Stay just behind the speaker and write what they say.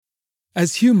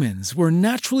As humans, we're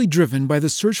naturally driven by the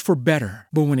search for better.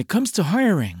 But when it comes to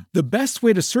hiring, the best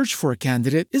way to search for a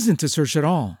candidate isn't to search at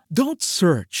all. Don't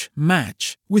search,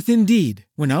 match with Indeed.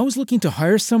 When I was looking to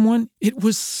hire someone, it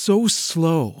was so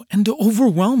slow and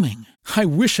overwhelming. I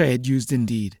wish I had used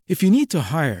Indeed. If you need to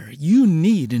hire, you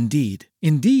need Indeed.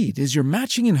 Indeed is your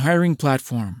matching and hiring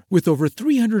platform with over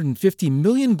 350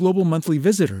 million global monthly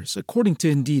visitors, according to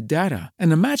Indeed data,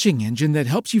 and a matching engine that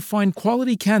helps you find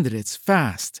quality candidates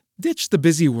fast. Ditch the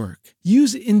busy work.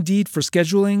 Use Indeed for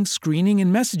scheduling, screening,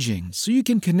 and messaging so you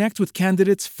can connect with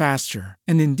candidates faster.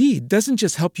 And Indeed doesn't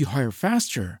just help you hire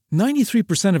faster.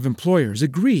 93% of employers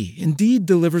agree Indeed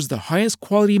delivers the highest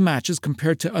quality matches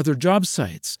compared to other job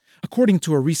sites, according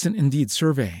to a recent Indeed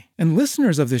survey. And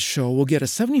listeners of this show will get a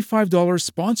 $75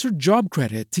 sponsored job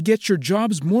credit to get your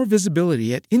jobs more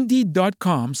visibility at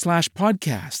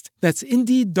Indeed.com/podcast. That's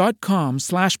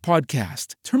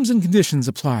Indeed.com/podcast. Terms and conditions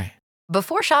apply.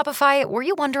 Before Shopify, were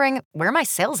you wondering, where are my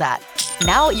sales at?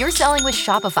 Now you're selling with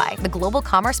Shopify, the global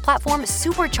commerce platform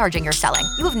supercharging your selling.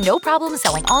 You have no problem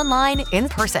selling online, in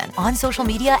person, on social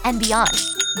media, and beyond.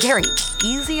 Gary,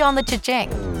 easy on the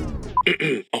cha-ching.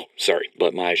 Oh, sorry,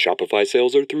 but my Shopify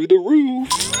sales are through the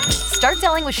roof. Start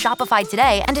selling with Shopify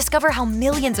today and discover how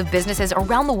millions of businesses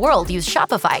around the world use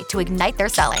Shopify to ignite their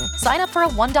selling. Sign up for a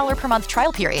 $1 per month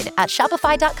trial period at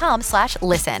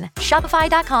shopify.com/listen.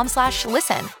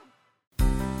 Shopify.com/listen.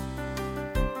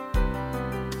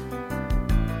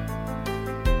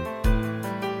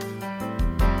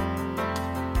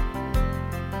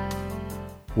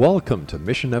 Welcome to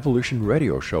Mission Evolution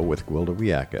Radio Show with Gwilda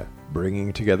Wiyaka,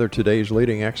 bringing together today's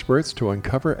leading experts to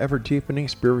uncover ever-deepening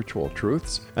spiritual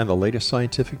truths and the latest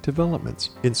scientific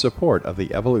developments in support of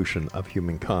the evolution of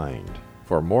humankind.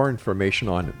 For more information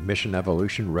on Mission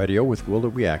Evolution Radio with Gwilda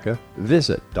Wiyaka,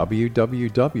 visit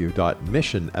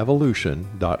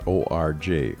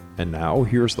www.missionevolution.org. And now,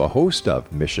 here's the host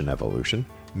of Mission Evolution,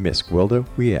 Miss Gwilda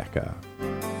Wiyaka.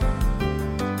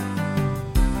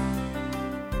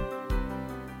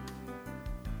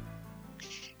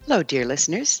 Hello, dear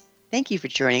listeners. Thank you for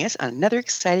joining us on another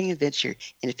exciting adventure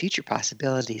into future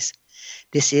possibilities.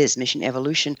 This is Mission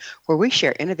Evolution, where we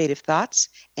share innovative thoughts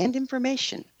and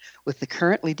information with the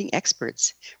current leading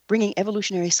experts, bringing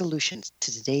evolutionary solutions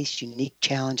to today's unique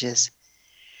challenges.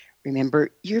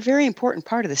 Remember, you're a very important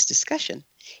part of this discussion.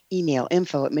 Email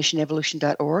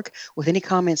info@missionevolution.org with any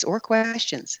comments or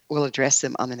questions. We'll address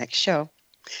them on the next show.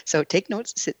 So take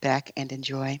notes, sit back, and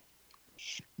enjoy.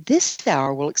 This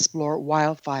hour will explore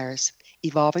wildfires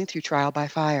evolving through trial by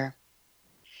fire.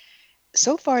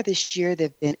 So far this year, there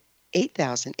have been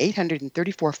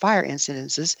 8,834 fire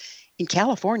incidences in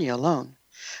California alone,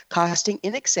 costing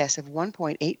in excess of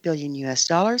 $1.8 billion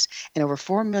and over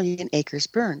 4 million acres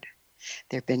burned.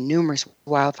 There have been numerous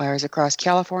wildfires across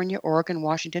California, Oregon,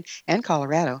 Washington, and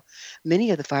Colorado.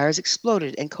 Many of the fires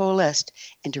exploded and coalesced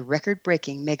into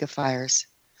record-breaking megafires,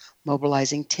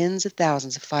 mobilizing tens of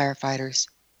thousands of firefighters.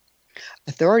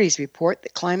 Authorities report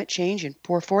that climate change and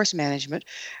poor forest management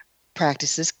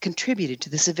practices contributed to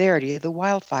the severity of the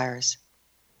wildfires.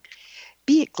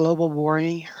 Be it global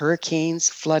warming, hurricanes,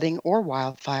 flooding, or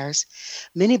wildfires,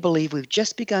 many believe we've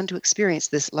just begun to experience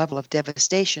this level of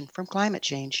devastation from climate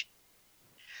change.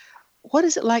 What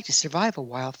is it like to survive a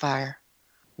wildfire?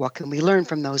 What can we learn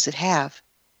from those that have?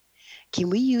 Can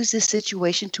we use this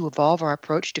situation to evolve our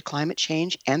approach to climate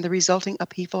change and the resulting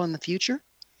upheaval in the future?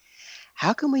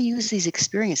 How can we use these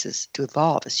experiences to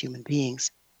evolve as human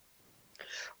beings?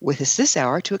 With us this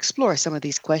hour to explore some of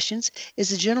these questions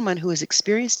is a gentleman who has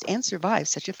experienced and survived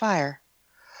such a fire.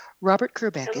 Robert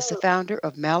Kerbeck is the founder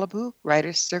of Malibu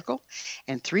Writers Circle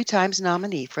and 3 times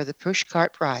nominee for the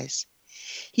Pushcart Prize.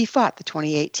 He fought the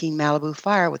 2018 Malibu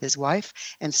fire with his wife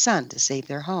and son to save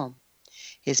their home.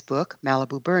 His book,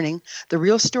 Malibu Burning, The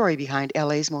Real Story Behind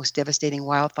LA's Most Devastating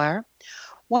Wildfire,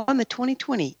 won the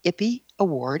 2020 IPPY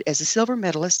Award as a silver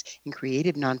medalist in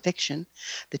creative nonfiction,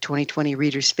 the 2020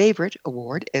 Reader's Favorite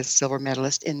Award as silver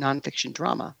medalist in nonfiction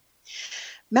drama.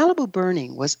 Malibu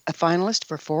Burning was a finalist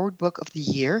for Forward Book of the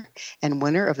Year and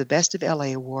winner of the Best of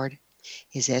LA Award.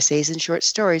 His essays and short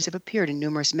stories have appeared in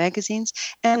numerous magazines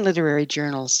and literary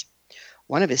journals.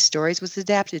 One of his stories was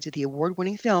adapted to the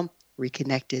award-winning film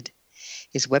Reconnected.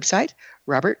 His website,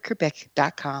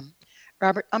 robertkerbeck.com.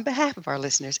 Robert, on behalf of our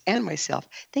listeners and myself,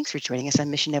 thanks for joining us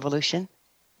on Mission Evolution.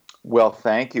 Well,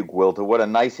 thank you, Gwilda. What a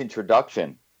nice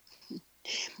introduction.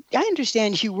 I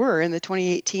understand you were in the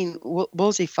 2018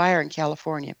 Woolsey fire in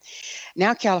California.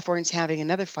 Now California's having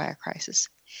another fire crisis.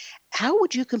 How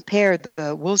would you compare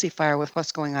the Woolsey fire with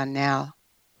what's going on now?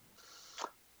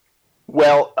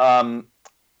 Well,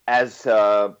 as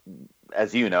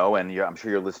as you know, and I'm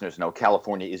sure your listeners know,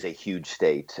 California is a huge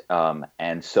state.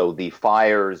 And so the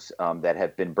fires that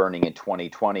have been burning in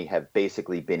 2020 have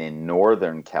basically been in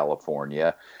Northern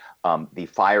California. The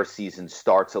fire season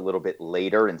starts a little bit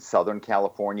later in Southern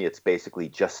California. It's basically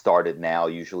just started now.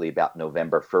 Usually about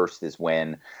November 1st is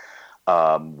when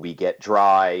we get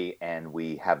dry, and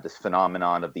we have this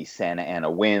phenomenon of these Santa Ana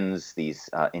winds, these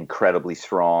incredibly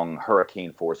strong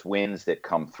hurricane force winds that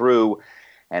come through.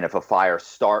 And if a fire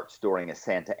starts during a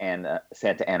Santa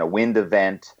Ana wind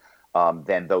event,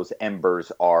 then those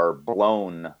embers are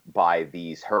blown by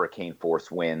these hurricane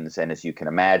force winds. And as you can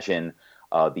imagine,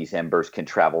 these embers can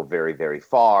travel very, very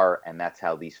far, and that's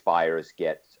how these fires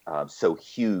get so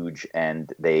huge,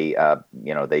 and they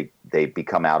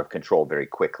become out of control very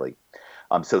quickly.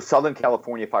 So Southern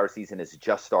California fire season is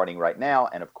just starting right now,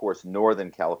 and of course,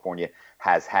 Northern California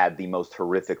has had the most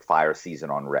horrific fire season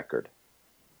on record.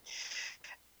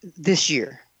 This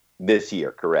year,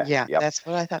 correct. Yeah, yep. That's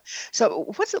what I thought.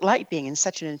 So what's it like being in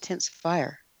such an intense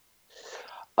fire?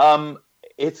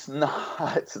 It's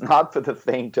not for the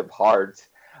faint of heart.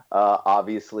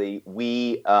 Obviously,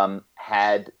 we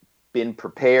had been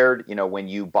prepared. When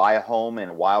you buy a home in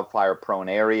a wildfire-prone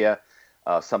area,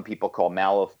 some people call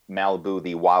Malibu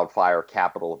the wildfire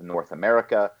capital of North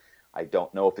America. I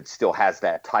don't know if it still has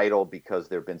that title because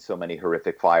there have been so many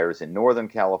horrific fires in Northern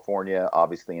California,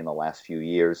 obviously in the last few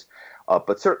years.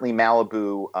 But certainly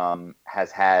Malibu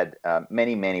has had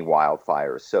many, many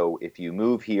wildfires. So if you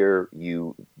move here,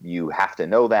 you have to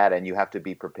know that, and you have to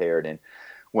be prepared. And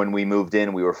when we moved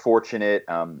in, we were fortunate.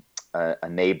 A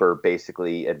neighbor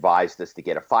basically advised us to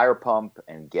get a fire pump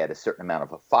and get a certain amount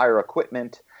of fire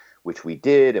equipment, which we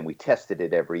did, and we tested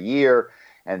it every year.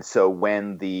 And so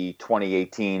when the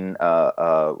 2018,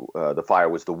 the fire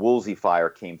was the Woolsey fire,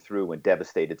 came through and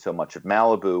devastated so much of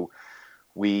Malibu,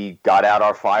 we got out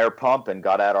our fire pump and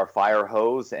got out our fire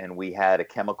hose, and we had a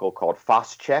chemical called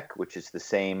Phos-Chek, which is the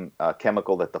same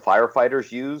chemical that the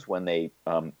firefighters use when they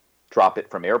drop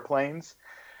it from airplanes.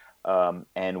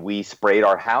 And we sprayed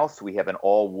our house. We have an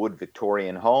all-wood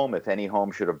Victorian home. If any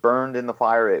home should have burned in the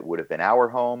fire, it would have been our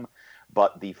home.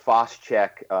 But the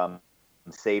Phos-Chek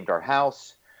saved our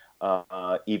house,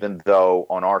 even though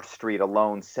on our street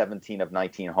alone, 17 of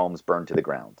 19 homes burned to the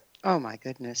ground. Oh, my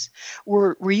goodness.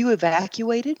 Were you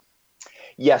evacuated?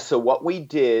 Yes. So what we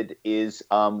did is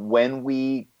when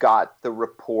we got the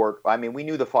report, we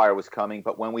knew the fire was coming,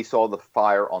 but when we saw the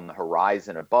fire on the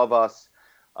horizon above us,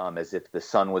 as if the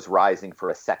sun was rising for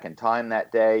a second time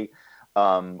that day,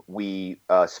 we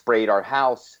sprayed our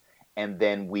house, and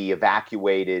then we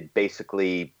evacuated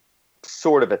basically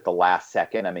sort of at the last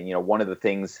second. One of the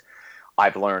things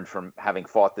I've learned from having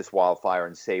fought this wildfire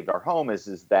and saved our home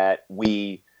is that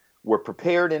we were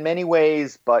prepared in many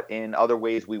ways, but in other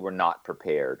ways we were not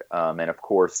prepared. And of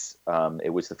course,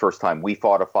 it was the first time we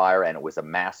fought a fire, and it was a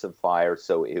massive fire.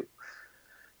 So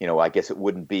I guess it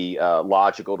wouldn't be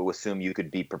logical to assume you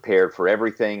could be prepared for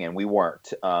everything, and we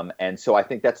weren't. And so I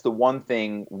think that's the one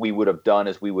thing we would have done,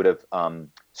 is we would have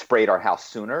sprayed our house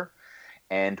sooner.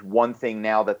 And one thing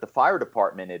now that the fire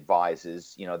department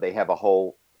advises, they have a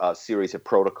whole series of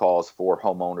protocols for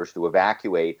homeowners to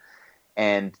evacuate,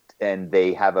 and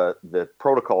they have the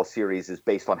protocol series is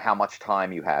based on how much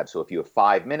time you have. So if you have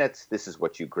 5 minutes, this is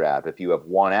what you grab. If you have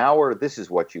 1 hour, this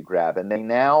is what you grab. And they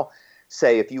now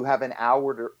say if you have an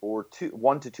hour or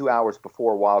 1 to 2 hours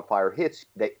before wildfire hits,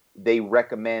 they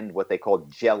recommend what they call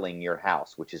gelling your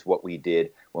house, which is what we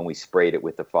did when we sprayed it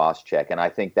with the Phos-Chek. And I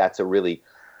think that's a really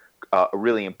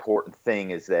important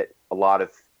thing, is that a lot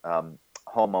of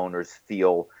homeowners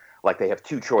feel like they have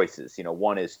two choices.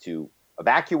 One is to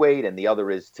evacuate, and the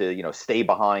other is to stay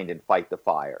behind and fight the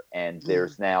fire. And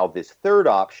there's now this third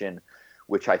option,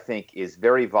 which I think is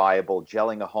very viable.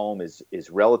 Gelling a home is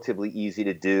relatively easy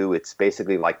to do. It's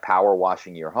basically like power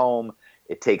washing your home.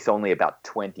 It takes only about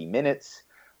 20 minutes.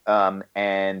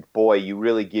 And boy, you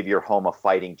really give your home a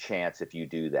fighting chance if you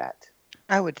do that.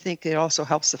 I would think it also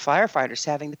helps the firefighters,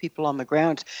 having the people on the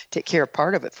ground take care of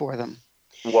part of it for them.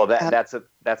 Well, that's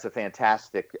a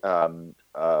fantastic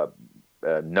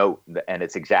note, and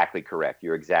it's exactly correct.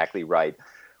 You're exactly right.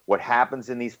 What happens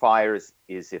in these fires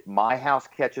is if my house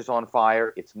catches on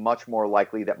fire, it's much more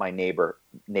likely that my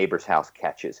neighbor's house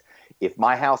catches. If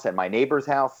my house and my neighbor's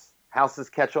houses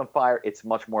catch on fire, it's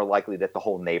much more likely that the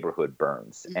whole neighborhood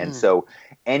burns. Mm-hmm. And so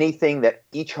anything that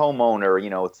each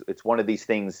homeowner, it's one of these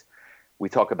things. We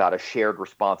talk about a shared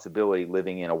responsibility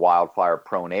living in a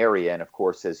wildfire-prone area. And of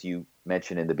course, as you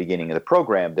mentioned in the beginning of the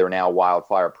program, there are now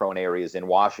wildfire-prone areas in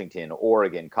Washington,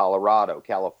 Oregon, Colorado,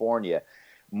 California,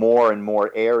 more and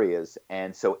more areas.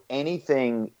 And so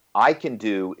anything I can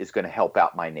do is going to help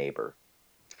out my neighbor.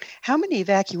 How many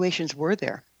evacuations were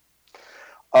there?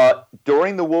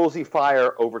 During the Woolsey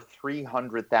fire, over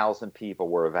 300,000 people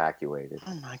were evacuated.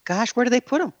 Oh my gosh, where do they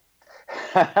put them?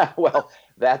 Well,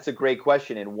 that's a great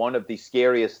question. And one of the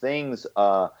scariest things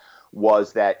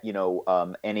was that,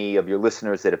 any of your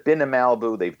listeners that have been to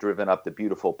Malibu, they've driven up the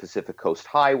beautiful Pacific Coast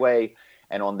Highway.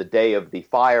 And on the day of the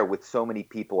fire, with so many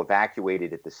people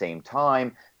evacuated at the same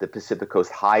time, the Pacific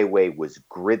Coast Highway was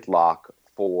gridlock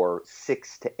for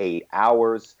 6 to 8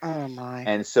 hours. Oh my.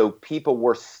 And so people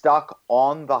were stuck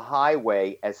on the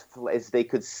highway as they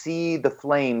could see the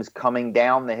flames coming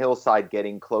down the hillside,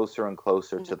 getting closer and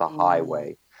closer to the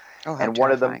highway. Oh, how And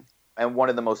terrifying. one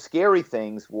of the most scary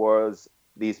things was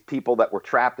these people that were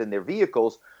trapped in their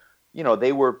vehicles.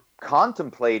 They were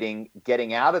contemplating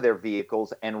getting out of their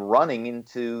vehicles and running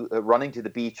to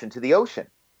the beach and to the ocean.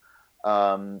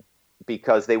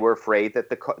 Because they were afraid that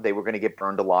they were going to get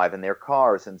burned alive in their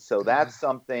cars. And so that's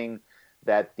something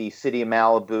that the city of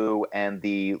Malibu and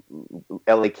the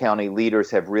LA County leaders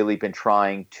have really been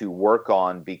trying to work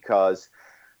on, because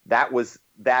that was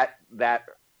that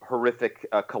horrific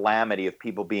calamity of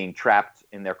people being trapped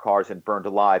in their cars and burned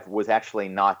alive was actually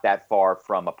not that far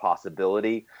from a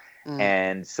possibility.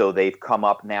 And so they've come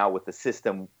up now with a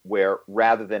system where,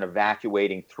 rather than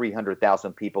evacuating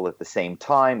 300,000 people at the same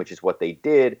time, which is what they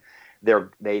did,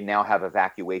 they now have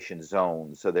evacuation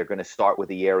zones. So they're going to start with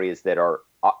the areas that are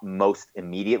most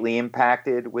immediately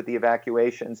impacted with the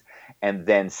evacuations, and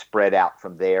then spread out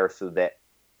from there, so that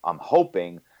I'm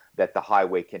hoping that the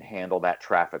highway can handle that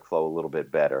traffic flow a little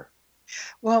bit better.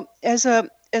 Well, as a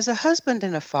husband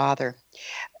and a father,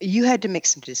 you had to make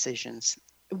some decisions.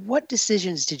 What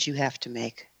decisions did you have to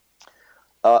make?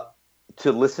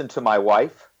 To listen to my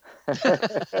wife.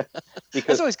 Because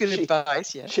that's always good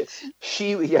advice. Yeah.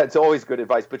 It's always good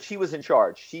advice. But she was in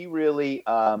charge. She really,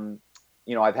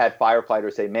 I've had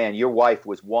firefighters say, "Man, your wife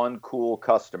was one cool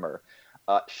customer."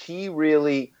 She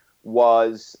really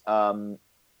was, in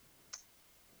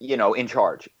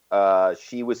charge.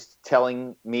 She was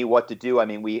telling me what to do. I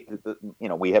mean, we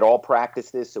had all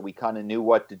practiced this, so we kind of knew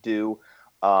what to do.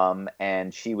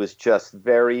 And she was just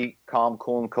very calm,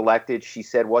 cool, and collected. She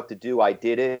said what to do. I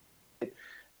did it.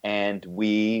 And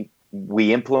we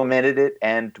implemented it,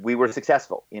 and we were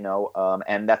successful,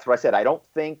 and that's what I said. I don't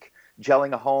think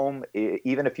gelling a home,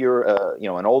 even if you're,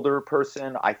 an older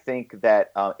person, I think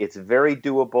that it's very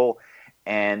doable.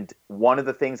 And one of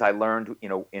the things I learned,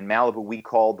 in Malibu, we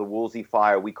called the Woolsey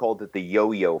fire, we called it the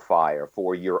yo-yo fire,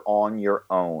 for you're on your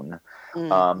own.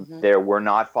 There were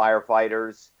not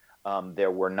firefighters. There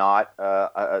were not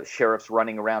sheriffs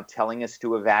running around telling us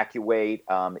to evacuate.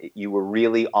 You were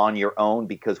really on your own,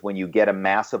 because when you get a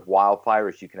massive wildfire,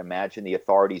 as you can imagine, the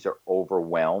authorities are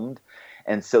overwhelmed.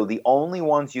 And so the only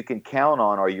ones you can count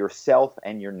on are yourself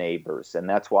and your neighbors. And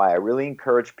that's why I really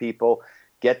encourage people,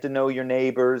 get to know your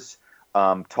neighbors,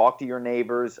 talk to your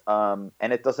neighbors. And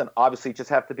it doesn't obviously just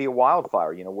have to be a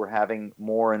wildfire. We're having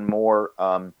more and more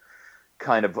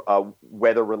kind of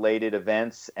weather-related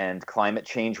events and climate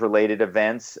change-related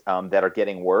events that are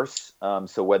getting worse.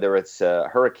 So whether it's a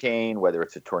hurricane, whether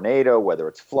it's a tornado, whether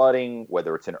it's flooding,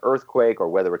 whether it's an earthquake, or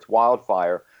whether it's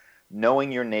wildfire,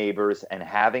 knowing your neighbors and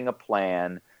having a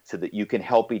plan so that you can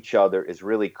help each other is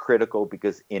really critical,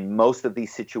 because in most of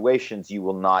these situations, you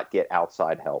will not get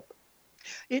outside help.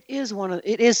 It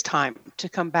is time to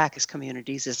come back as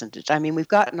communities, isn't it? I mean, we've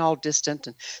gotten all distant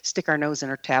and stick our nose in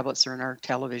our tablets or in our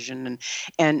television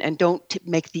and don't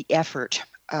make the effort.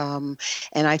 And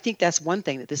I think that's one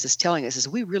thing that this is telling us, is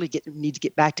we really need to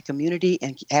get back to community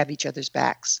and have each other's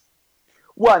backs.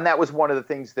 Well, and that was one of the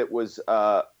things that was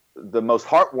the most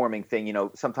heartwarming thing.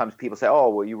 Sometimes people say, "Oh,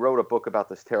 well, you wrote a book about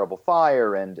this terrible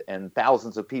fire and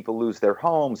thousands of people lose their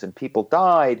homes and people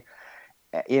died."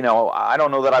 I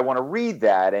don't know that I want to read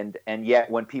that. And yet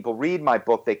when people read my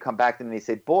book, they come back to me and they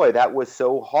say, "Boy, that was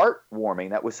so heartwarming.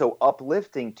 That was so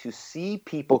uplifting to see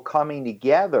people coming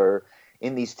together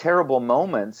in these terrible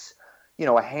moments."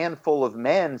 A handful of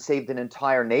men saved an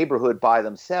entire neighborhood by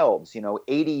themselves. An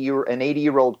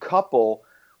 80-year-old couple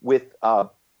with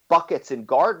buckets and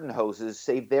garden hoses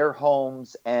saved their home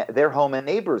and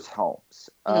neighbors' homes.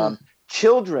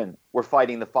 Children were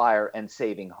fighting the fire and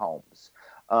saving homes.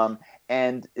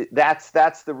 And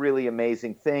that's the really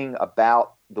amazing thing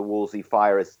about the Woolsey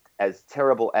fire. As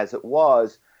terrible as it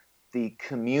was, the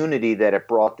community that it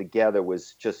brought together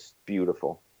was just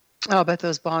beautiful. Oh, but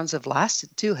those bonds have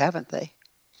lasted too, haven't they?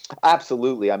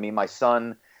 Absolutely. I mean, my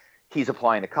son, he's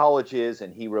applying to colleges,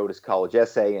 and he wrote his college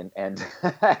essay. And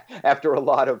after a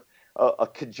lot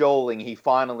of cajoling, he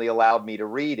finally allowed me to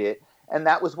read it. And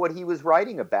that was what he was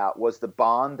writing about, was the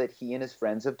bond that he and his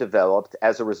friends have developed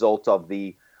as a result of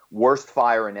the worst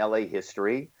fire in LA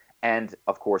history, and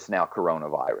of course now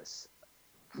coronavirus.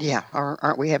 Yeah,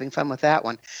 aren't we having fun with that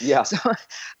one? Yeah. So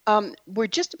we're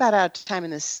just about out of time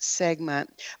in this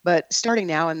segment, but starting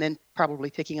now and then probably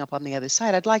picking up on the other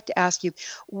side, I'd like to ask you,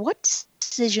 what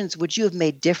decisions would you have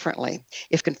made differently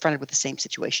if confronted with the same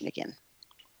situation again?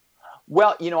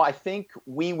 Well, I think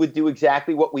we would do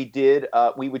exactly what we did.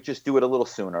 We would just do it a little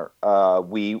sooner.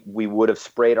 We would have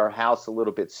sprayed our house a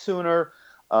little bit sooner.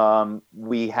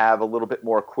 We have a little bit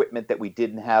more equipment that we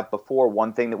didn't have before.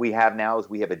 One thing that we have now is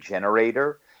we have a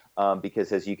generator,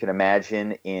 because as you can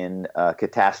imagine, in a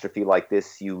catastrophe like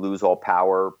this, you lose all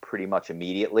power pretty much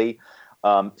immediately.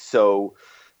 So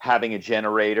having a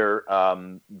generator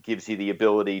gives you the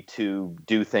ability to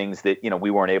do things that,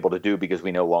 we weren't able to do because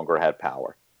we no longer had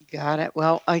power. Got it.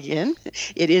 Well, again,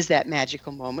 it is that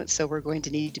magical moment. So we're going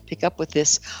to need to pick up with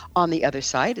this on the other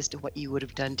side as to what you would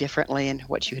have done differently and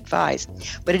what you advise.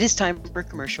 But it is time for a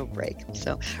commercial break.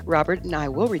 So Robert and I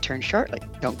will return shortly.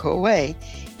 Don't go away.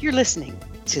 You're listening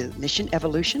to Mission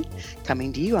Evolution,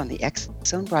 coming to you on the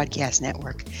X-Zone Broadcast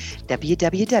Network,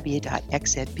 www.xzbn.net.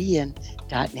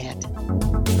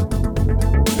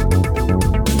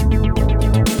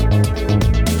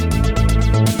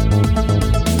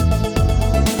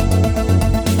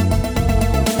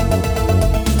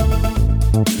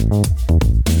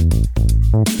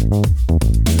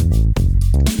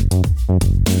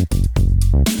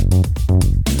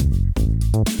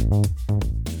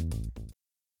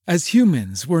 As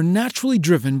humans, we're naturally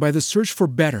driven by the search for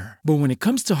better. But when it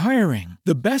comes to hiring,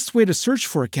 the best way to search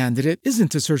for a candidate isn't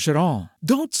to search at all.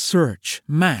 Don't search,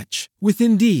 match with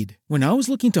Indeed. When I was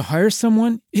looking to hire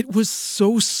someone, it was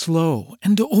so slow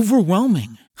and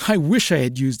overwhelming. I wish I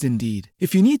had used Indeed.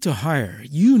 If you need to hire,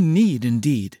 you need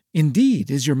Indeed.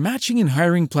 Indeed is your matching and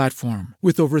hiring platform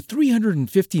with over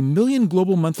 350 million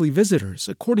global monthly visitors,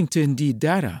 according to Indeed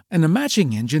data, and a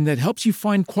matching engine that helps you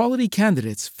find quality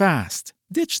candidates fast.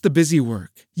 Ditch the busy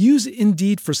work. Use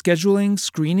Indeed for scheduling,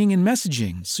 screening, and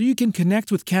messaging so you can connect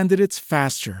with candidates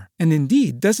faster. And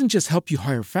Indeed doesn't just help you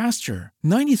hire faster.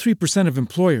 93% of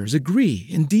employers agree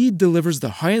Indeed delivers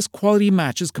the highest quality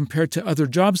matches compared to other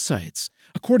job sites,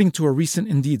 according to a recent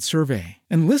Indeed survey.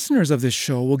 And listeners of this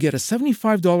show will get a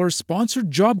 $75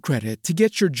 sponsored job credit to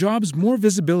get your jobs more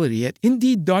visibility at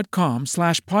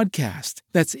Indeed.com/podcast.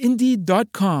 That's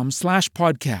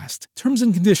Indeed.com/podcast. Terms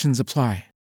and conditions apply.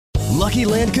 Lucky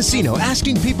Land Casino,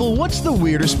 asking people, what's the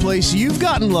weirdest place you've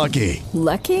gotten lucky?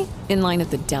 Lucky? In line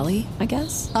at the deli, I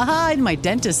guess? Aha, in my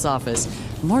dentist's office.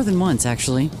 More than once,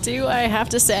 actually. Do I have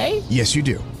to say? Yes, you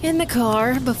do. In the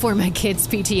car before my kids'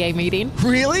 PTA meeting.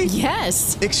 Really?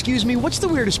 Yes. Excuse me, what's the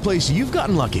weirdest place you've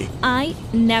gotten lucky? I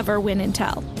never win and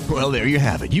tell. Well, there you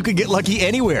have it. You can get lucky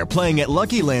anywhere, playing at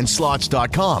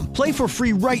LuckyLandSlots.com. Play for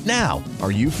free right now.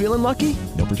 Are you feeling lucky?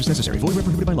 No purchase necessary. Void where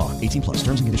prohibited by law. 18 plus.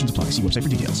 Terms and conditions apply. See website for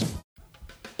details.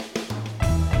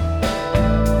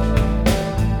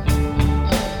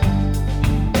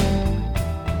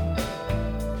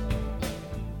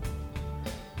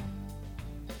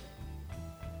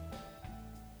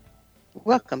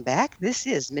 Welcome back. This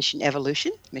is Mission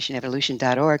Evolution,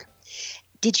 missionevolution.org.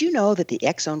 Did you know that the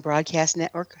X-Zone Broadcast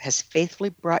Network has faithfully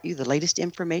brought you the latest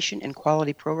information and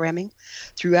quality programming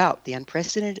throughout the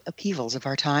unprecedented upheavals of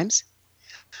our times?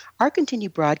 Our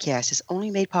continued broadcast is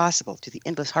only made possible through the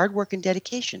endless hard work and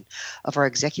dedication of our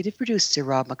executive producer,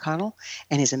 Rob McConnell,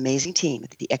 and his amazing team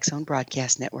at the X-Zone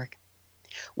Broadcast Network.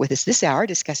 With us this hour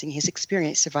discussing his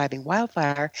experience surviving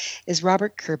wildfire is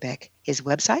Robert Kerbeck. His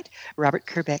website,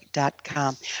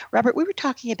 robertkerbeck.com. Robert, we were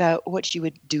talking about what you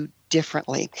would do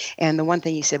differently, and the one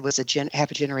thing you said was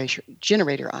have a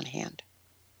generator on hand.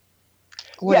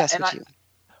 What else would you?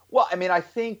 Well, I mean, I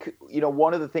think,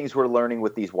 one of the things we're learning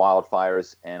with these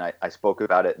wildfires, and I spoke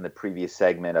about it in the previous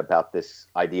segment about this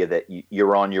idea that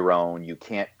you're on your own, you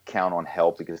can't count on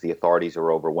help because the authorities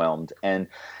are overwhelmed. And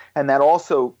that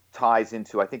also ties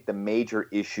into, I think, the major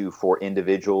issue for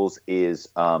individuals is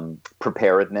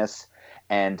preparedness,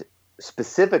 and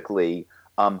specifically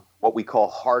what we call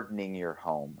hardening your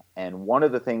home. And one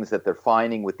of the things that they're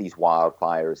finding with these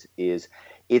wildfires is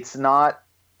it's not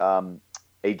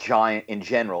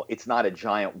it's not a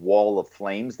giant wall of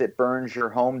flames that burns your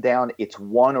home down. It's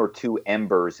one or two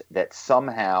embers that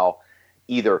somehow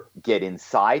either get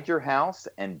inside your house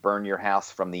and burn your house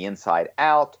from the inside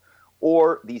out,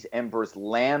 or these embers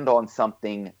land on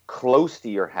something close to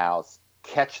your house,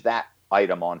 catch that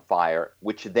item on fire,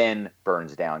 which then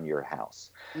burns down your house.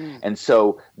 And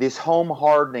so this home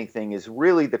hardening thing is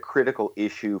really the critical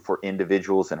issue for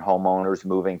individuals and homeowners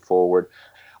moving forward.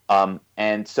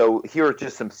 And so here are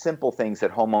just some simple things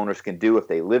that homeowners can do if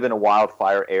they live in a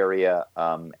wildfire area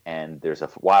and there's a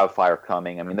wildfire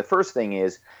coming. I mean, the first thing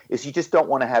is you just don't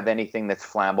want to have anything that's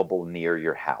flammable near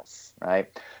your house, right?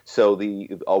 So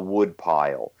a wood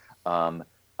pile,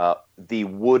 the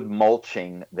wood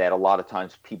mulching that a lot of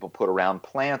times people put around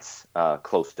plants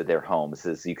close to their homes.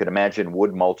 As you can imagine,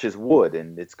 wood mulch is wood,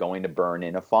 and it's going to burn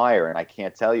in a fire. And I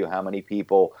can't tell you how many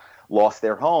people lost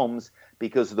their homes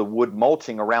because the wood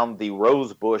mulching around the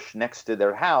rose bush next to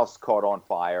their house caught on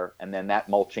fire, and then that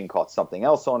mulching caught something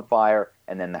else on fire,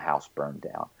 and then the house burned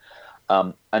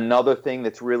down. Another thing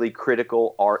that's really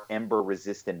critical are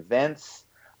ember-resistant vents,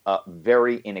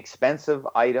 very inexpensive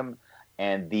item,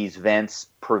 and these vents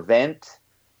prevent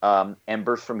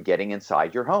embers from getting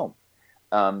inside your home.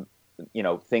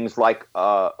 Things like,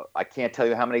 I can't tell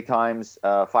you how many times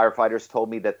firefighters told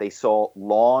me that they saw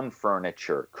lawn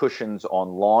furniture, cushions on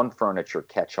lawn furniture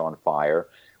catch on fire,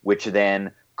 which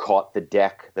then caught the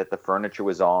deck that the furniture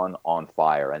was on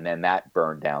fire, and then that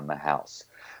burned down the house.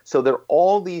 So there are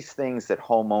all these things that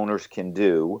homeowners can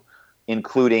do,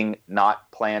 including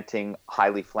not planting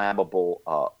highly flammable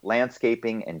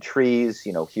landscaping and trees.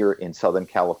 Here in Southern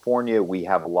California, we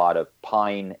have a lot of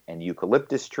pine and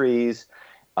eucalyptus trees.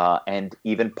 And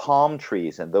even palm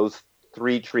trees. And those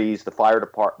 3 trees the fire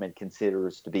department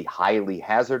considers to be highly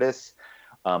hazardous.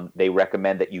 They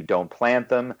recommend that you don't plant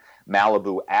them.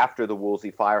 Malibu, after the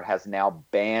Woolsey fire, has now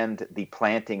banned the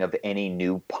planting of any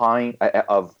new palm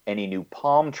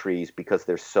trees because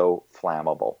they're so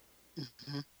flammable.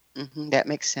 Mm-hmm. Mm-hmm. That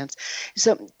makes sense.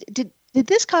 So did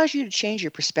this cause you to change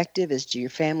your perspective as to your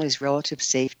family's relative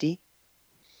safety?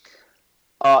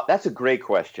 That's a great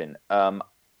question.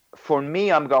 For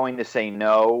me, I'm going to say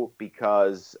no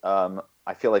because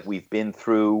I feel like we've been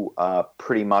through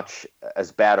pretty much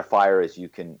as bad a fire as you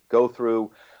can go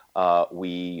through.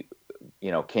 We,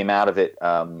 came out of it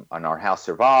and our house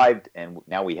survived, and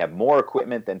now we have more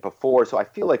equipment than before. So I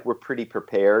feel like we're pretty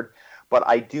prepared. But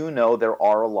I do know there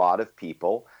are a lot of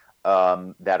people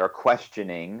that are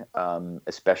questioning,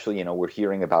 especially, we're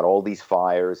hearing about all these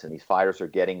fires, and these fires are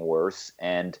getting worse.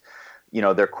 And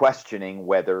they're questioning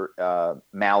whether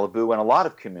Malibu and a lot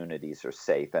of communities are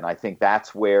safe. And I think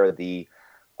that's where the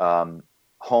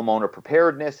homeowner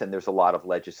preparedness, and there's a lot of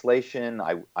legislation.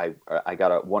 I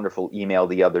got a wonderful email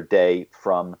the other day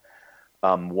from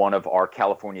one of our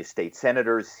California state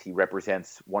senators. He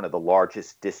represents one of the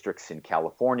largest districts in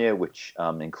California, which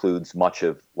includes much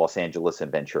of Los Angeles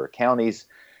and Ventura counties,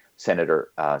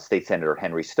 State Senator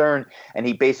Henry Stern. And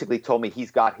he basically told me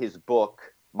he's got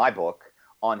my book,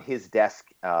 on his desk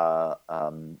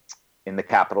in the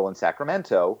Capitol in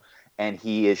Sacramento, and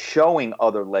he is showing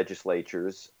other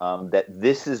legislatures that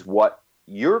this is what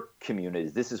your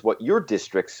communities, this is what your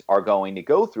districts are going to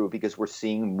go through, because we're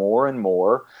seeing more and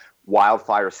more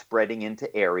wildfires spreading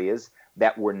into areas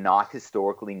that were not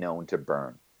historically known to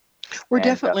burn. We're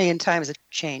definitely in times of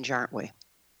change, aren't we?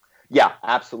 Yeah,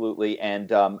 absolutely.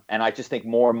 And I just think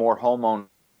more and more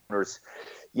homeowners,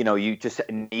 you just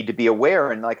need to be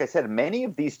aware. And like I said, many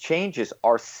of these changes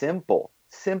are simple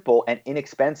and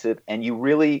inexpensive, and you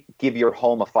really give your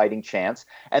home a fighting chance,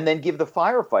 and then give the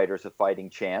firefighters a fighting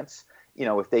chance.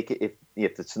 If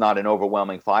it's not an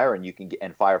overwhelming fire, and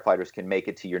and firefighters can make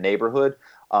it to your neighborhood.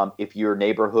 If your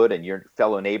neighborhood and your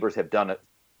fellow neighbors have done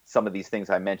some of these things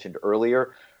I mentioned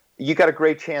earlier, you got a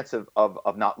great chance of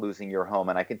not losing your home.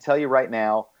 And I can tell you right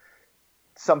now,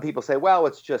 some people say, well,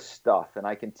 it's just stuff. And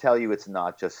I can tell you it's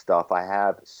not just stuff. I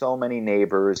have so many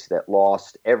neighbors that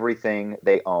lost everything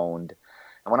they owned.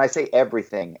 And when I say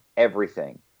everything,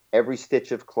 every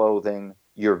stitch of clothing,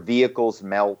 your vehicles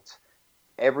melt,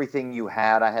 everything you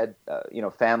had. I had,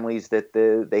 families that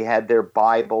they had their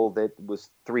Bible that was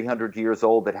 300 years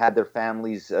old, that had their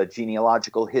family's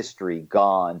genealogical history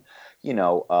gone.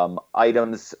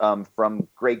 Items from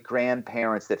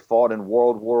great-grandparents that fought in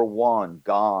World War I,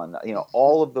 gone.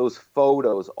 All of those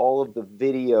photos, all of the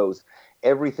videos,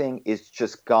 everything is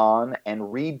just gone.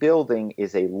 And rebuilding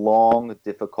is a long,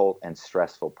 difficult, and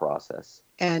stressful process.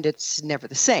 And it's never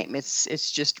the same.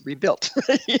 It's just rebuilt.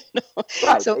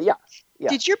 Right. So, yeah.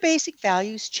 Did your basic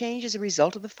values change as a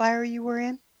result of the fire you were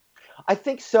in? I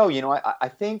think so. I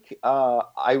think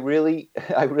I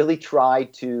really try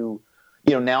to.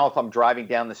 Now if I'm driving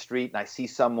down the street and I see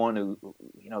someone who,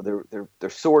 they're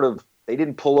sort of, they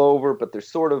didn't pull over, but they're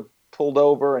sort of pulled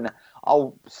over, and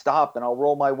I'll stop and I'll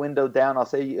roll my window down. I'll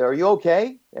say, "Are you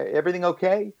okay? Everything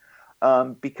okay?"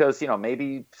 Because,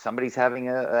 maybe somebody's having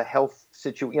a health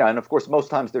situation, and of course,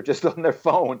 most times they're just on their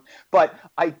phone. But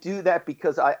I do that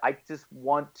because I just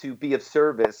want to be of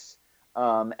service.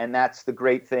 And that's the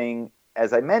great thing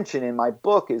as I mentioned in my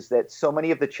book, is that so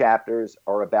many of the chapters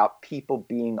are about people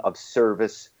being of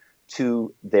service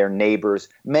to their neighbors,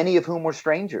 many of whom were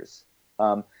strangers.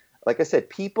 Like I said,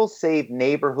 people save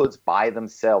neighborhoods by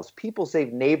themselves. People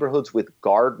save neighborhoods with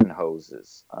garden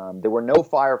hoses. There were no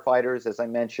firefighters, as I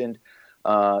mentioned.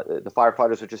 The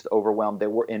firefighters are just overwhelmed. There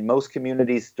were, in most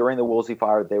communities during the Woolsey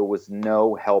fire, there was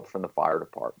no help from the fire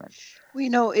department.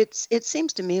 Well, it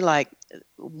seems to me like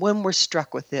when we're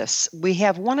struck with this, we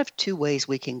have one of two ways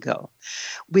we can go.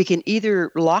 We can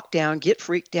either lock down, get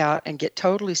freaked out, and get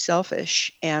totally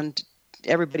selfish and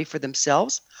everybody for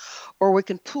themselves, or we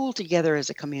can pool together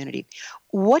as a community.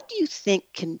 What do you think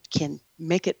can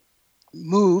make it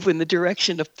move in the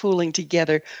direction of pooling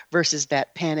together versus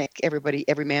that panic,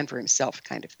 every man for himself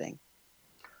kind of thing?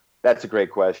 That's a great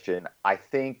question. I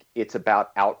think it's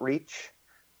about outreach.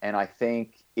 And I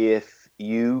think if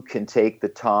you can take the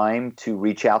time to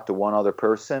reach out to one other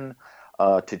person,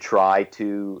 to try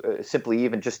to simply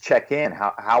even just check in.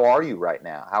 How are you right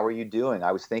now? How are you doing?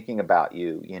 I was thinking about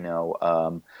you,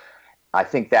 I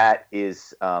think that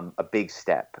is a big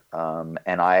step.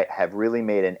 And I have really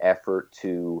made an effort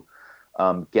to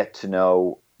get to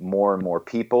know more and more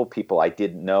people I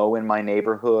didn't know in my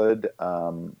neighborhood,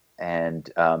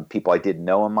 and people I didn't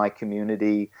know in my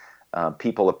community.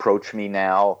 People approach me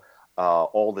now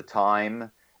all the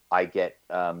time. I get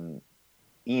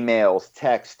emails,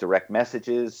 texts, direct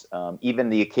messages, even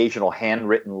the occasional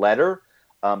handwritten letter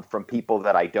from people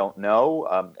that I don't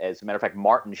know. As a matter of fact,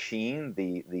 Martin Sheen,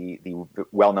 the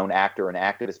well-known actor and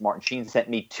activist Martin Sheen, sent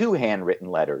me 2 handwritten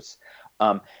letters.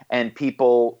 And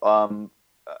people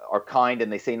are kind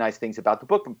and they say nice things about the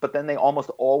book, but then they almost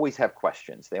always have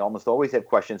questions. And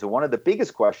one of the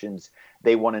biggest questions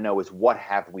they want to know is, what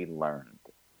have we learned?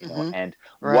 And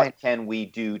what can we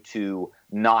do to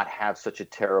not have such a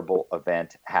terrible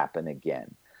event happen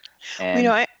again? And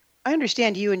I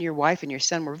understand you and your wife and your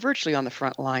son were virtually on the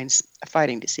front lines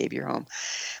fighting to save your home.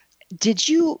 Did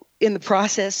you, in the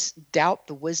process, doubt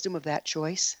the wisdom of that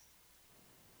choice?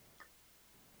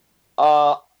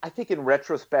 I think in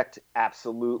retrospect,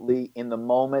 absolutely. In the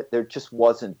moment, there just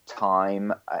wasn't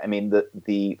time. I mean,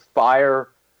 the fire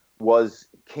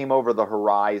came over the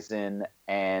horizon,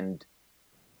 and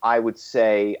I would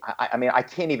say, I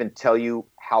can't even tell you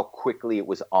how quickly it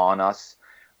was on us,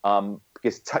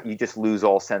 because you just lose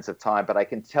all sense of time. But I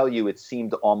can tell you it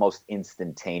seemed almost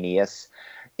instantaneous.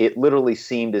 It literally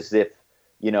seemed as if,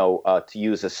 to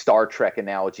use a Star Trek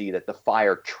analogy, that the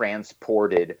fire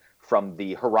transported from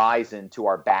the horizon to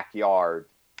our backyard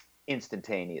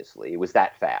instantaneously. It was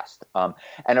that fast.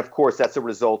 And of course, that's a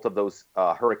result of those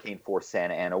Hurricane Force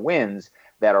Santa Ana winds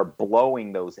that are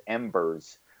blowing those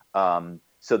embers,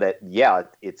 so that,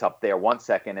 it's up there 1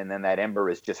 second, and then that ember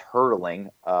is just hurtling,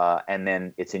 and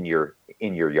then it's in your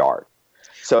yard.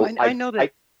 So I know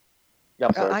that.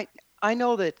 I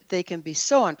know that they can be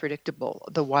so unpredictable,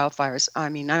 the wildfires. I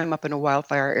mean, I'm up in a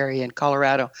wildfire area in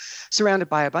Colorado, surrounded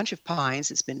by a bunch of pines.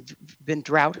 It's been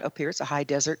drought up here. It's a high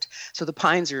desert, so the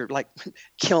pines are like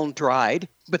kiln dried,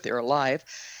 but they're alive.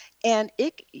 And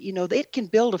it can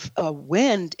build a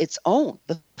wind its own.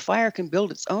 The fire can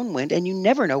build its own wind, and you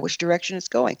never know which direction it's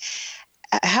going.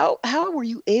 How were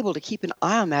you able to keep an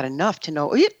eye on that enough to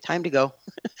know, time to go,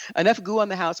 enough goo on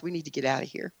the house, we need to get out of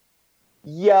here?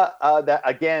 Yeah, that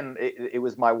again, it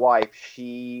was my wife.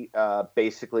 She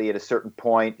basically, at a certain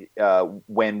point,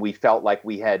 when we felt like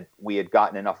we had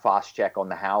gotten enough Phos-Chek on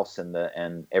the house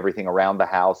and everything around the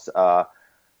house,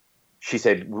 she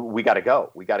said, we got to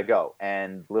go.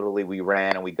 And literally we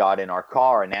ran and we got in our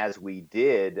car. And as we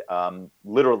did,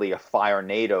 literally a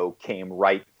fire-nado came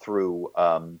right through,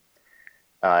 and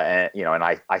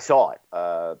I saw it.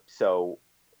 So,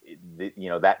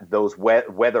 those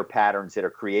weather patterns that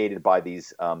are created by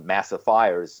these massive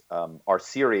fires are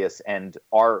serious and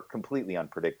are completely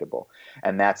unpredictable.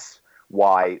 And that's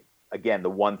why, again,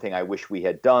 the one thing I wish we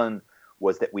had done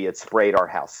was that we had sprayed our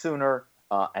house sooner.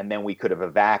 And then we could have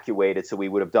evacuated, so we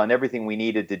would have done everything we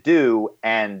needed to do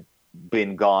and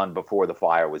been gone before the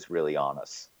fire was really on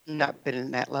us. Not been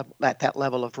in that level, at that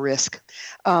level of risk.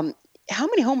 How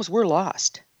many homes were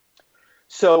lost?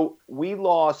 So we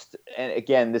lost, and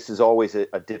again, this is always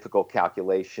a difficult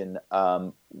calculation.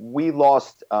 We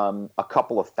lost a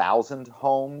couple of thousand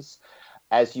homes.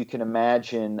 As you can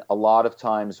imagine, a lot of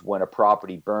times when a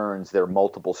property burns, there are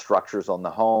multiple structures on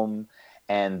the home.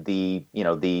 and the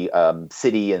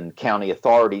city and county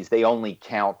authorities, they only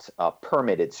count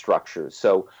permitted structures.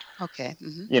 So, okay,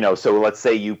 mm-hmm. So let's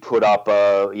say you put up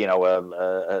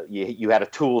you had a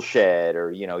tool shed,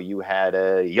 or you had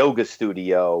a yoga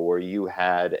studio, or you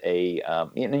had a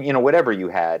whatever you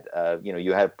had,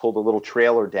 you had pulled a little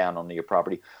trailer down onto your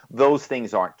property. Those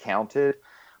things aren't counted.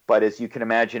 But as you can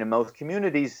imagine, in most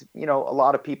communities, a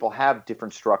lot of people have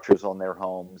different structures on their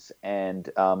homes, and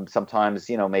sometimes,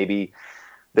 maybe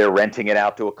they're renting it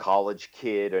out to a college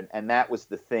kid, and that was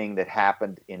the thing that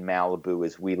happened in Malibu,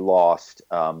 is we lost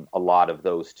a lot of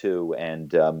those too.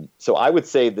 And so I would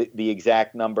say that the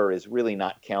exact number is really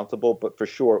not countable, but for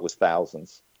sure it was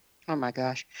thousands. Oh my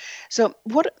gosh! So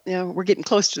we're getting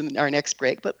close to our next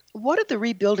break, but what have the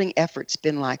rebuilding efforts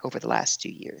been like over the last 2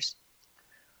 years?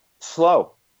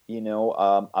 Slow.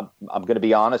 I'm going to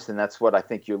be honest, and that's what I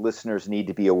think your listeners need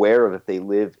to be aware of if they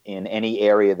live in any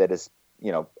area that is,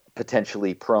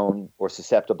 potentially prone or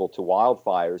susceptible to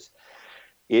wildfires.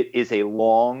 It is a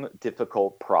long,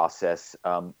 difficult process.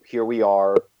 Here we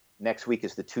are. Next week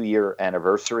is the 2-year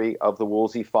anniversary of the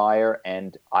Woolsey fire,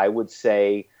 and I would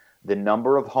say the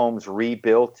number of homes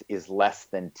rebuilt is less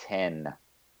than 10.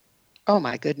 Oh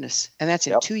my goodness. And that's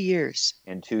in 2 years.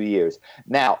 In 2 years.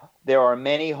 Now, there are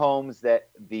many homes that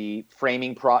the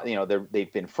framing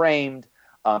they've been framed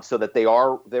so that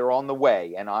they're on the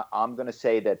way. And I'm going to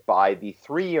say that by the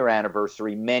 3-year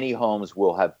anniversary, many homes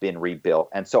will have been rebuilt.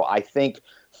 And so I think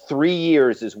 3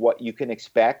 years is what you can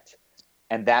expect,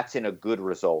 and that's in a good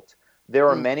result. There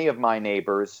are many of my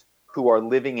neighbors who are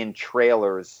living in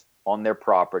trailers on their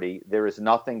property. There is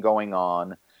nothing going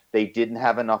on. They didn't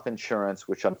have enough insurance,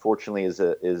 which unfortunately is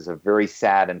a very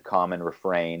sad and common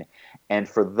refrain. And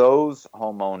for those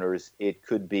homeowners, it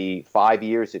could be 5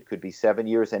 years, it could be 7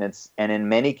 years, and in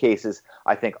many cases,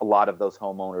 I think a lot of those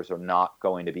homeowners are not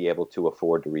going to be able to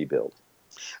afford to rebuild.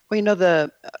 Well,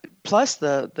 the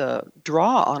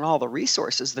draw on all the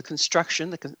resources, the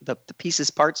construction, the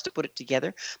pieces, parts to put it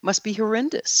together, must be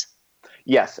horrendous.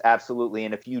 Yes, absolutely.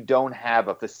 And if you don't have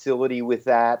a facility with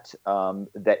that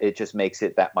it just makes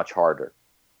it that much harder.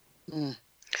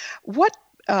 What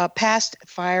past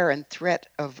fire and threat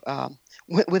of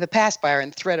with a past fire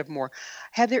and threat of more,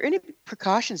 have there any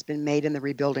precautions been made in the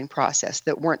rebuilding process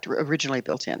that weren't originally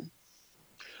built in?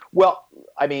 Well,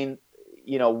 I mean,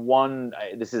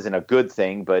 this isn't a good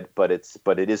thing, but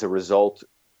it is a result.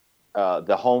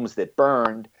 The homes that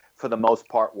burned, for the most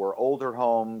part, were older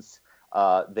homes.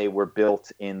 They were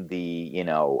built in the,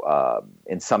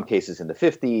 in some cases in the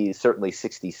 50s, certainly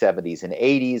 60s, 70s, and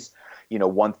 80s.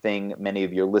 One thing many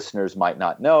of your listeners might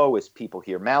not know is people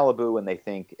hear Malibu and they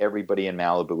think everybody in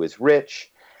Malibu is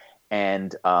rich.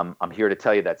 And I'm here to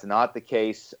tell you that's not the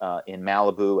case. In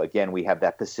Malibu, again, we have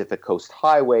that Pacific Coast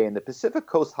Highway, and the Pacific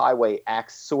Coast Highway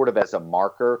acts sort of as a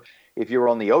marker. If you're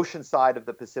on the ocean side of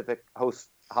the Pacific Coast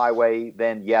Highway,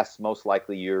 then yes, most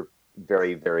likely you're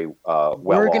very, very well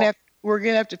off. We're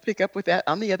going to have to pick up with that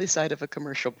on the other side of a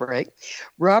commercial break.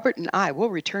 Robert and I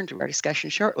will return to our discussion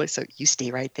shortly, so you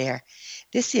stay right there.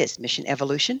 This is Mission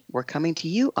Evolution. We're coming to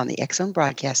you on the X-Zone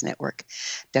Broadcast Network,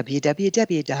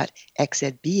 www.xzbn.net.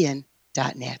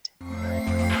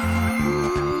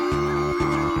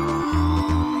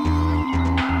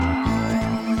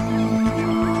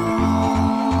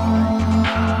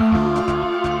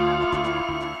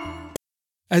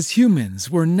 As humans,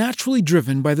 we're naturally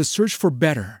driven by the search for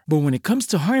better. But when it comes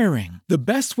to hiring, the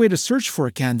best way to search for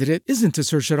a candidate isn't to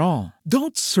search at all.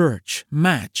 Don't search,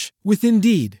 match with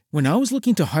Indeed. When I was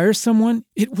looking to hire someone,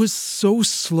 it was so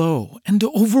slow and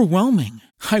overwhelming.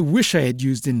 I wish I had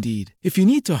used Indeed. If you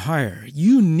need to hire,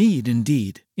 you need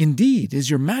Indeed. Indeed is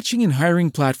your matching and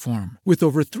hiring platform with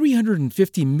over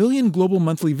 350 million global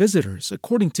monthly visitors,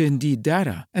 according to Indeed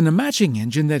data, and a matching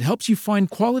engine that helps you find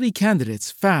quality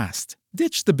candidates fast.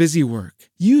 Ditch the busy work.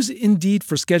 Use Indeed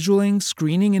for scheduling,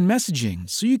 screening, and messaging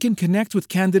so you can connect with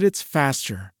candidates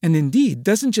faster. And Indeed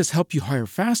doesn't just help you hire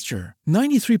faster.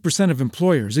 93% of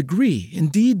employers agree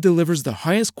Indeed delivers the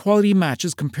highest quality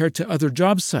matches compared to other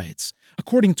job sites,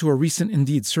 according to a recent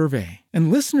Indeed survey.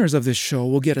 And listeners of this show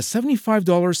will get a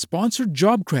 $75 sponsored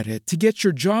job credit to get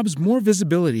your jobs more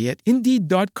visibility at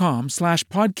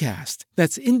Indeed.com/podcast.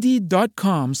 That's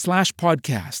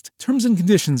Indeed.com/podcast. Terms and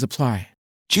conditions apply.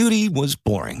 Judy was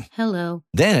boring. Hello.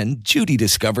 Then Judy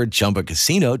discovered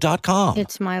ChumbaCasino.com.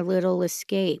 It's my little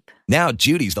escape. Now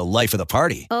Judy's the life of the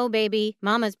party. Oh, baby,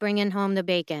 mama's bringing home the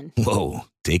bacon. Whoa,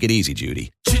 take it easy,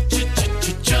 Judy.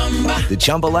 The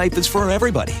Chumba life is for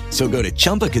everybody. So go to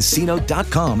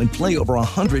ChumbaCasino.com and play over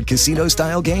 100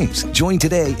 casino-style games. Join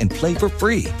today and play for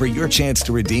free for your chance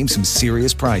to redeem some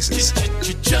serious prizes.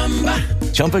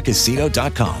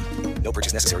 ChumbaCasino.com. No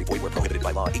purchase necessary. Void where prohibited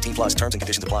by law. 18 plus terms and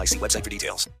conditions apply. See website for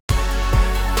details.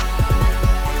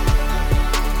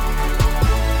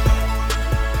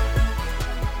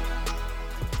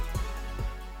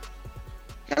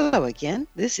 Hello again.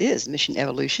 This is Mission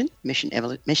Evolution,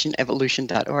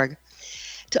 missionevolution.org.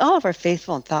 To all of our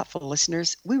faithful and thoughtful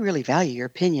listeners, we really value your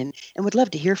opinion and would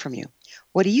love to hear from you.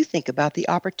 What do you think about the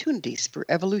opportunities for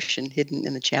evolution hidden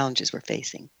in the challenges we're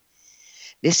facing?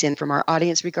 This in from our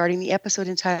audience regarding the episode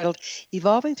entitled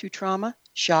Evolving Through Trauma,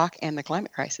 Shock, and the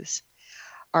Climate Crisis.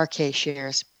 RK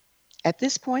shares, "At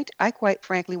this point, I quite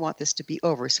frankly want this to be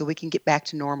over so we can get back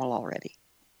to normal already."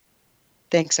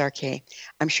 Thanks, RK.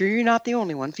 I'm sure you're not the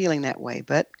only one feeling that way,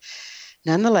 but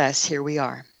nonetheless, here we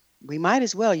are. We might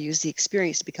as well use the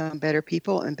experience to become better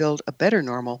people and build a better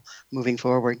normal moving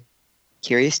forward.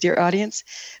 Curious, dear audience?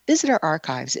 Visit our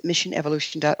archives at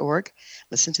missionevolution.org,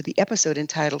 listen to the episode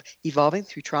entitled Evolving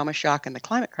Through Trauma, Shock, and the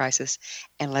Climate Crisis,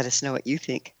 and let us know what you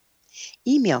think.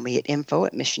 Email me at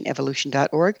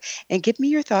info@missionevolution.org and give me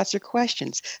your thoughts or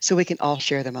questions so we can all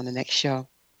share them on the next show.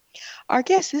 Our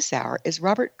guest this hour is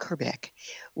Robert Kerbeck.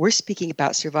 We're speaking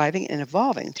about surviving and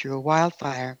evolving through a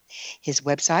wildfire. His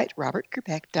website,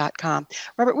 robertkerbeck.com.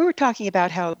 Robert, we were talking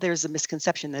about how there's a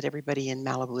misconception that everybody in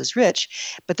Malibu is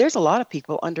rich, but there's a lot of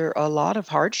people under a lot of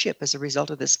hardship as a result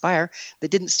of this fire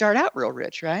that didn't start out real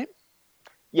rich, right?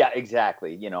 Yeah,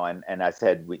 exactly. And I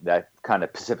said that kind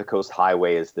of Pacific Coast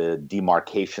Highway is the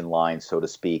demarcation line, so to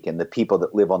speak. And the people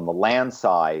that live on the land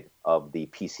side of the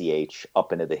PCH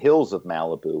up into the hills of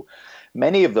Malibu,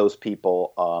 many of those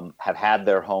people have had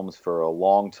their homes for a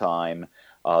long time.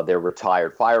 They're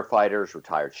retired firefighters,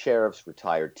 retired sheriffs,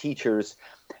 retired teachers.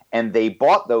 And they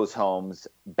bought those homes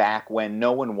back when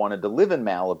no one wanted to live in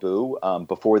Malibu,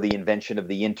 before the invention of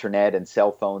the internet and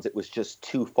cell phones. It was just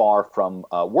too far from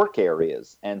work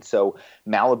areas. And so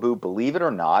Malibu, believe it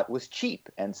or not, was cheap.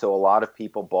 And so a lot of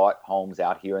people bought homes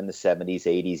out here in the 70s,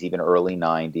 80s, even early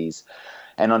 90s.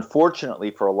 And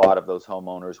unfortunately for a lot of those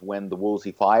homeowners, when the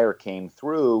Woolsey fire came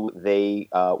through, they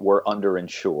were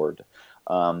underinsured.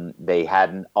 They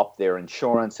hadn't upped their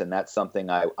insurance, and that's something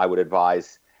I would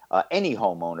advise any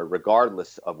homeowner,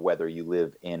 regardless of whether you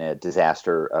live in a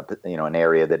disaster, an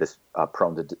area that is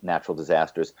prone to natural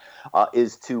disasters,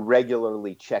 is to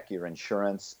regularly check your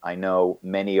insurance. I know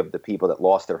many of the people that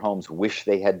lost their homes wish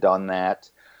they had done that.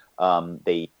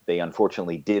 They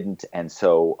unfortunately didn't, and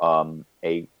so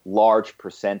a large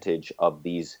percentage of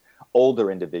these older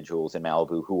individuals in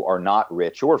Malibu who are not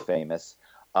rich or famous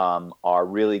are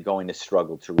really going to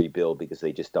struggle to rebuild because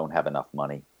they just don't have enough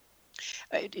money.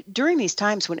 During these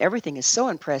times when everything is so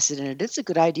unprecedented, it's a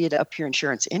good idea to up your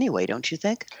insurance anyway, don't you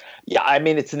think? Yeah, I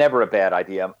mean, it's never a bad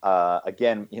idea.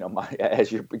 Again,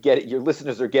 as your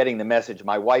listeners are getting the message,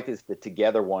 my wife is the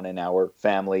together one in our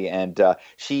family, and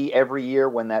she, every year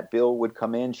when that bill would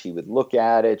come in, she would look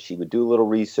at it, she would do a little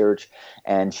research,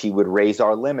 and she would raise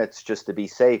our limits just to be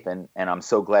safe. And I'm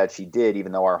so glad she did,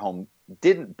 even though our home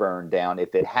didn't burn down.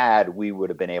 If it had, we would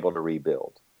have been able to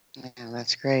rebuild. Yeah,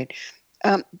 that's great.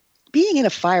 Being in a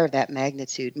fire of that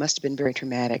magnitude must have been very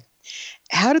traumatic.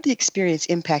 How did the experience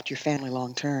impact your family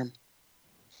long term?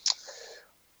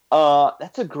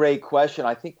 That's a great question.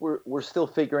 I think we're still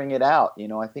figuring it out.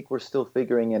 I think we're still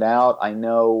figuring it out. I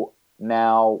know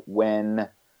now when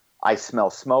I smell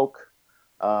smoke,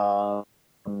 I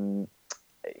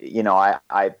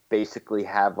basically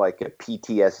have like a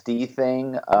PTSD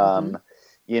thing.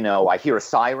 I hear a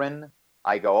siren.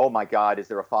 I go, oh my God, is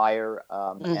there a fire?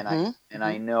 And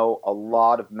I know a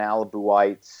lot of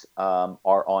Malibuites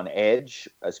are on edge,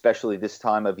 especially this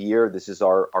time of year. This is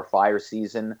our fire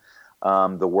season.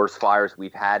 The worst fires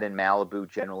we've had in Malibu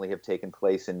generally have taken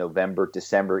place in November,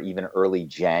 December, even early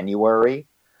January.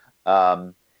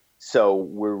 So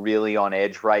we're really on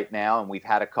edge right now, and we've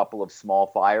had a couple of small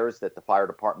fires that the fire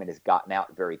department has gotten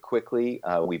out very quickly.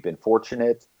 We've been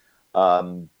fortunate.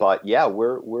 But yeah,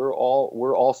 we're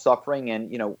all suffering.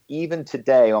 And, even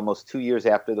today, almost 2 years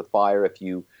after the fire, if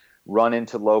you run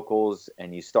into locals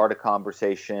and you start a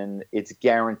conversation, it's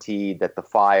guaranteed that the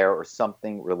fire or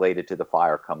something related to the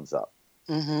fire comes up.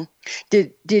 Mm-hmm.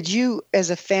 Did you, as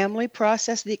a family,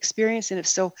 process the experience? And if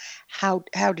so,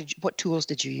 what tools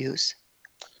did you use?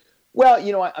 Well,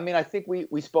 I think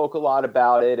we spoke a lot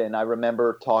about it, and I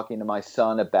remember talking to my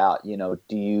son about,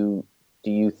 do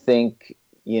you think,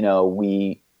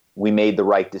 we made the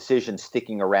right decision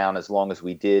sticking around as long as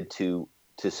we did to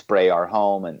spray our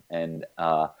home, and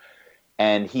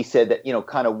he said that,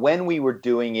 kind of when we were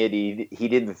doing it, he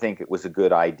didn't think it was a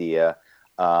good idea,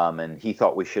 and he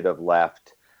thought we should have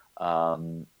left.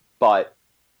 But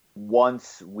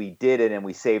once we did it and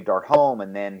we saved our home,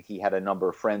 and then he had a number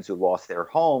of friends who lost their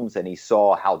homes, and he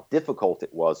saw how difficult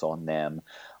it was on them.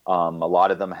 A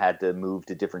lot of them had to move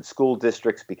to different school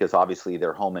districts because obviously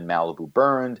their home in Malibu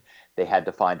burned. They had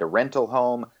to find a rental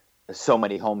home. So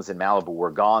many homes in Malibu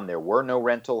were gone. There were no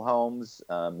rental homes.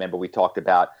 Remember, we talked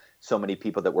about so many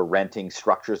people that were renting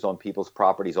structures on people's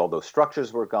properties. All those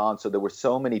structures were gone. So there were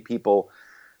so many people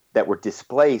that were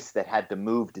displaced that had to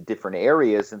move to different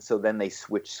areas. And so then they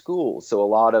switched schools. So a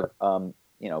lot of,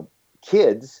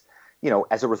 kids,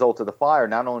 as a result of the fire,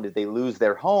 not only did they lose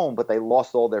their home, but they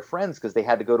lost all their friends because they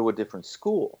had to go to a different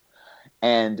school.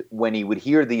 And when he would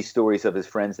hear these stories of his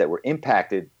friends that were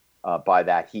impacted by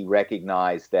that, he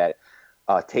recognized that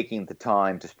taking the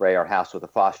time to spray our house with a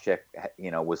Phos-Chek,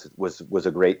 was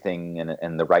a great thing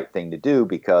and the right thing to do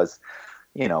because,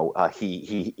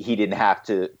 he didn't have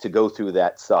to go through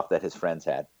that stuff that his friends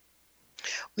had.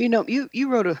 Well, you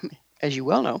wrote as you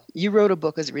well know, you wrote a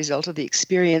book as a result of the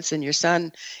experience and your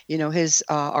son, his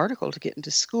article to get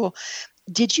into school.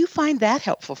 Did you find that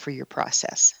helpful for your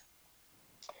process?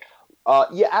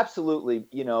 Yeah, absolutely.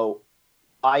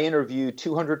 I interviewed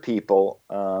 200 people,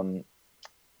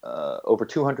 over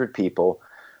 200 people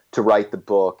to write the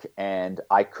book, and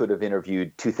I could have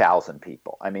interviewed 2,000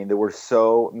 people. I mean, there were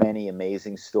so many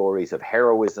amazing stories of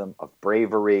heroism, of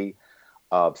bravery,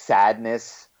 of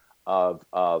sadness, of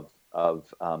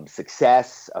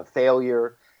success, of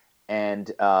failure,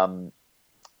 and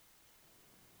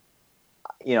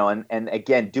and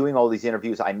again, doing all these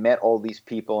interviews, I met all these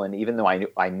people, and even though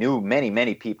I knew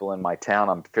many people in my town,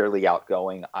 I'm fairly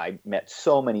outgoing. I met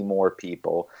so many more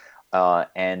people.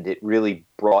 And it really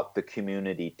brought the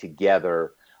community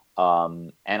together.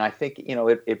 And I think,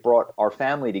 it brought our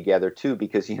family together too,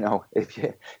 because,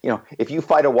 if you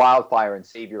fight a wildfire and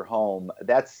save your home,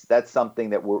 that's something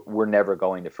that we're never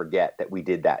going to forget, that we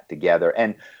did that together.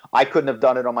 And I couldn't have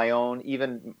done it on my own.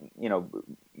 Even,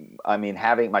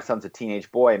 having, my son's a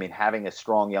teenage boy. Having a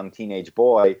strong young teenage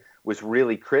boy was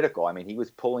really critical. He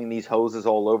was pulling these hoses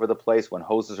all over the place. When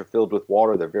hoses are filled with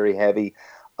water, they're very heavy.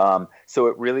 So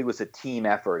it really was a team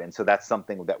effort, and so that's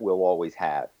something that we'll always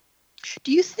have.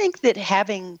 Do you think that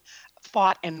having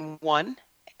fought and won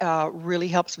really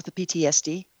helps with the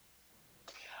PTSD?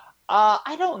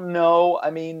 I don't know.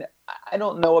 I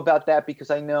don't know about that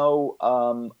because I know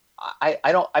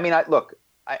I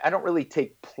don't really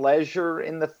take pleasure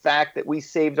in the fact that we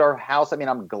saved our house.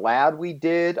 I'm glad we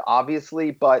did, obviously,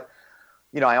 but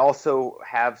I also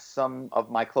have some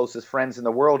of my closest friends in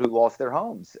the world who lost their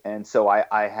homes. And so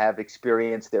I have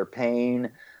experienced their pain.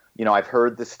 I've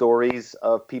heard the stories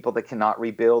of people that cannot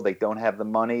rebuild. They don't have the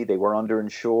money. They were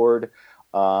underinsured.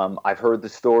 I've heard the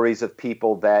stories of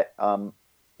people that,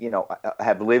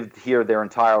 have lived here their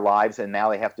entire lives and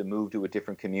now they have to move to a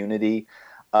different community.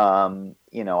 I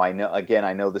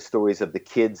know the stories of the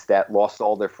kids that lost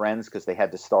all their friends because they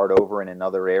had to start over in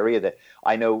another area. That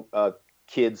I know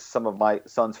kids, some of my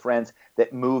son's friends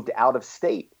that moved out of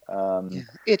state.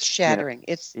 It's shattering.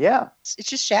 It's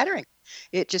just shattering.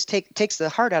 It just takes the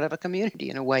heart out of a community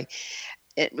in a way.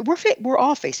 We're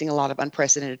all facing a lot of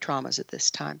unprecedented traumas at this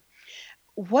time.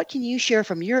 What can you share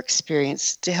from your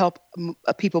experience to help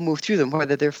people move through them,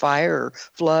 whether they're fire or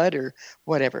flood or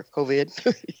whatever,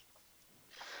 COVID?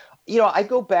 I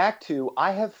go back to,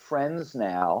 I have friends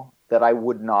now that I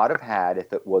would not have had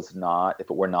if it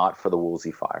were not for the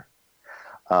Woolsey fire.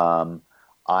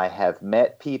 I have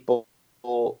met people.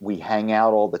 We hang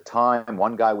out all the time.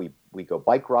 One guy, we go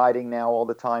bike riding now all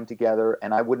the time together.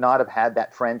 And I would not have had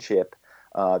that friendship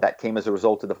that came as a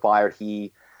result of the fire.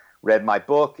 He read my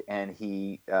book and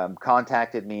he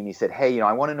contacted me and he said, hey,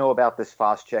 I want to know about this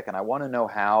Phos-Chek and I want to know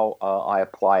how I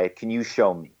apply it. Can you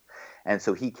show me? And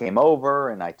so he came over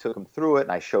and I took him through it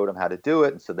and I showed him how to do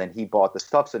it. And so then he bought the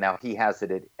stuff. So now he has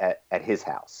it at his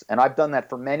house. And I've done that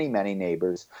for many, many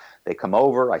neighbors. They come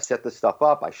over, I set the stuff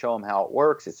up, I show them how it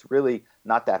works. It's really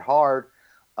not that hard.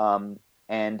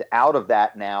 And out of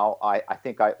that now, I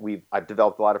think I've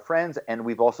developed a lot of friends, and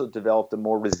we've also developed a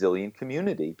more resilient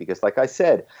community. Because like I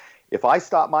said, if I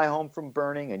stop my home from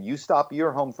burning and you stop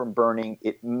your home from burning,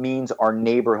 it means our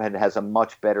neighborhood has a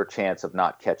much better chance of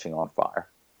not catching on fire.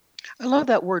 I love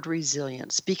that word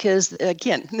resilience because,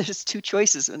 again, there's two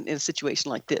choices in a situation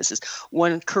like this. Is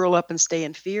one, curl up and stay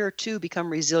in fear. Two,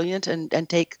 become resilient and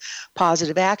take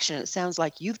positive action. It sounds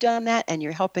like you've done that and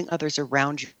you're helping others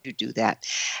around you to do that.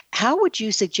 How would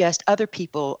you suggest other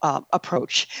people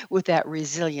approach with that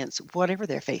resilience, whatever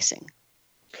they're facing?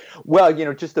 Well,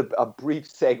 just a brief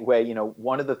segue,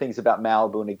 one of the things about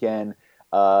Malibu, and again,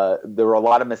 there are a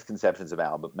lot of misconceptions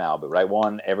about Malibu, right?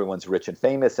 One, everyone's rich and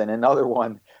famous, and another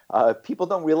one, people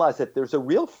don't realize that there's a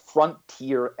real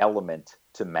frontier element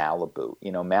to Malibu.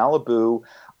 You know, Malibu,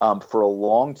 for a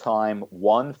long time,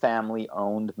 one family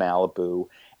owned Malibu,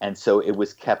 and so it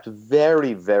was kept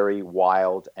very, very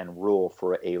wild and rural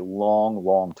for a long,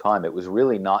 long time. It was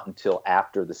really not until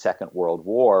after the Second World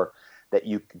War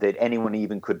that anyone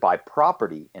even could buy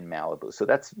property in Malibu. So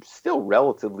that's still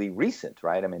relatively recent,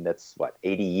 right? I mean, that's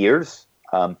 80 years.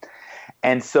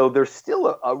 And so there's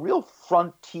still a real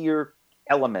frontier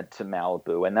element to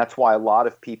Malibu. And that's why a lot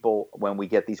of people, when we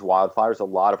get these wildfires, a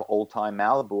lot of old-time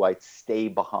Malibuites stay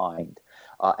behind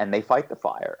and they fight the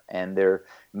fire. And there are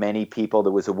many people.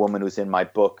 There was a woman who's in my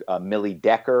book, Millie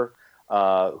Decker,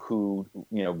 who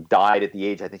died at the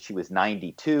age, I think she was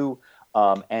 92.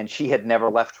 And she had never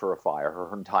left for a fire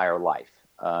her entire life.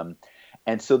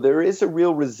 And so there is a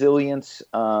real resilience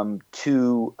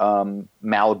to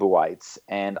Malibuites.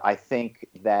 And I think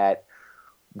that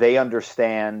they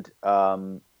understand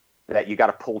that you got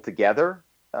to pull together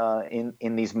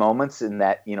in these moments, and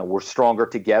that, we're stronger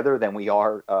together than we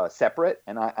are separate.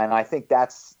 And I think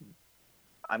that's,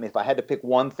 if I had to pick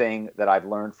one thing that I've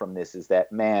learned from this, is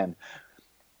that, man,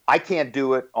 I can't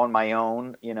do it on my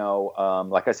own.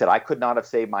 Like I said, I could not have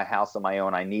saved my house on my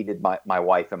own. I needed my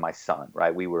wife and my son,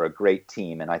 right? We were a great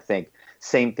team. And I think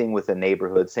same thing with the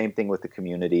neighborhood, same thing with the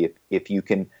community. If you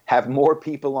can have more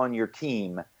people on your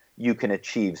team, you can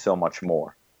achieve so much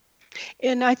more.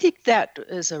 And I think that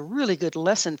is a really good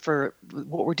lesson for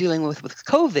what we're dealing with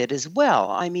COVID as well.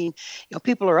 I mean,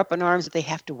 people are up in arms that they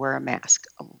have to wear a mask.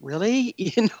 Really?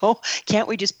 Can't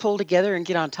we just pull together and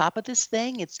get on top of this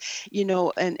thing? It's,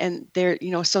 and there,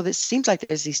 so this seems like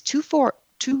there's these two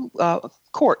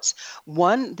courts.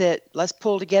 One that let's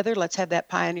pull together, let's have that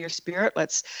pioneer spirit,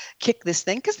 let's kick this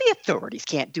thing, because the authorities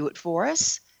can't do it for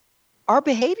us. Our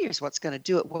behavior is what's going to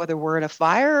do it, whether we're in a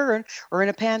fire or in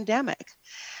a pandemic.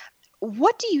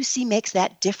 What do you see makes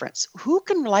that difference? Who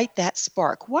can light that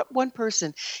spark? What one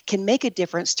person can make a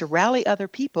difference to rally other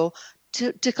people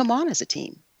to come on as a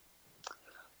team?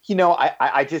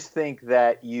 I just think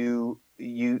that you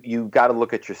got to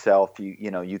look at yourself.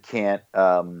 You can't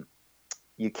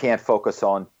focus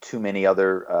on too many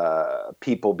other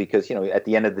people, because at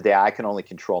the end of the day, I can only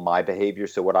control my behavior.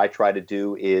 So what I try to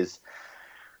do is,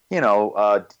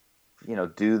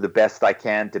 do the best I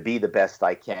can to be the best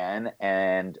I can,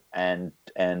 and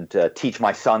teach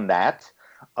my son that.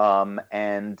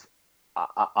 And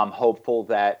I'm hopeful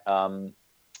that,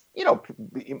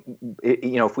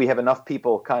 if we have enough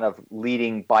people kind of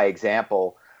leading by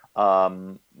example,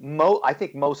 I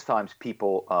think most times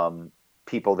people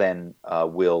then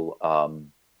will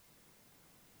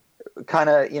kind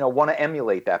of, want to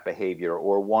emulate that behavior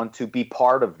or want to be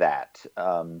part of that.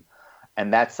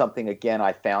 And that's something, again,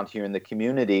 I found here in the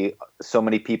community. So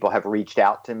many people have reached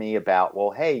out to me about,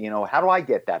 well, hey, how do I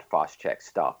get that FOSCHEK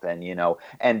stuff? And,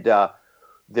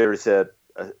 there's a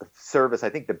service. I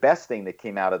think the best thing that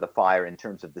came out of the fire in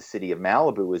terms of the city of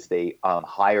Malibu is they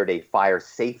hired a fire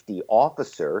safety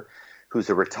officer who's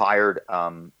a retired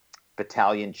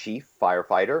battalion chief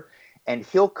firefighter. And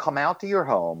he'll come out to your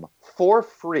home for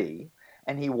free,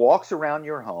 and he walks around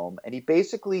your home, and he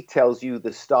basically tells you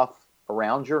the stuff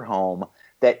around your home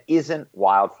that isn't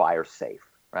wildfire safe,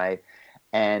 right?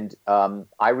 And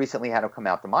I recently had him come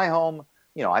out to my home.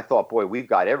 I thought, boy, we've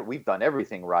done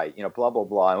everything right, blah, blah,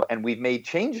 blah. And we've made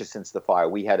changes since the fire.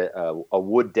 We had a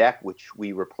wood deck, which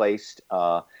we replaced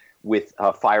with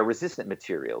fire resistant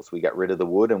materials. We got rid of the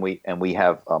wood, and we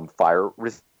have fire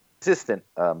resistant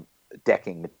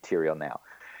decking material now.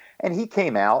 And he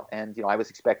came out, and I was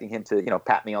expecting him to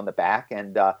pat me on the back,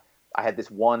 and I had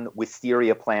this one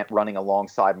wisteria plant running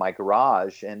alongside my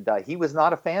garage, and he was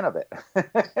not a fan of it,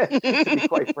 to be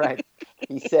quite frank.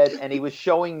 He said, and he was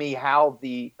showing me how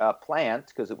the plant,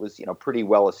 because it was pretty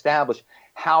well established,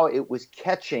 how it was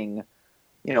catching,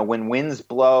 when winds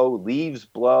blow, leaves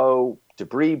blow,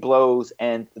 debris blows,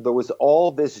 and there was all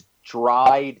this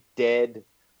dried, dead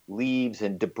leaves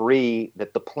and debris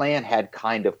that the plant had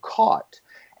kind of caught.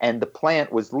 And the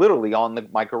plant was literally on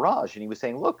my garage. And he was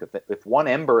saying, look, if one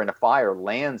ember in a fire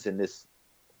lands in this,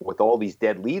 with all these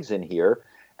dead leaves in here,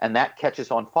 and that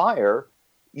catches on fire,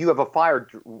 you have a fire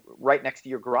right next to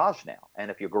your garage now.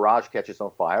 And if your garage catches on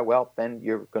fire, well, then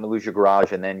you're going to lose your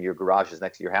garage, and then your garage is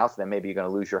next to your house, and then maybe you're going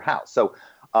to lose your house. So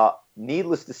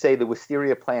Needless to say, the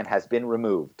wisteria plant has been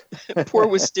removed. Poor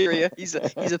wisteria. He's a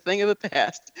thing of the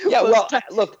past. Yeah,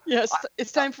 look. Yes,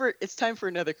 it's time for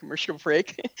another commercial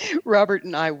break. Robert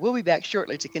and I will be back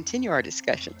shortly to continue our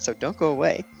discussion, so don't go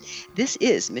away. This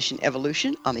is Mission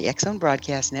Evolution on the X Zone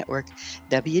Broadcast Network,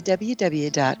 www.xzbn.net.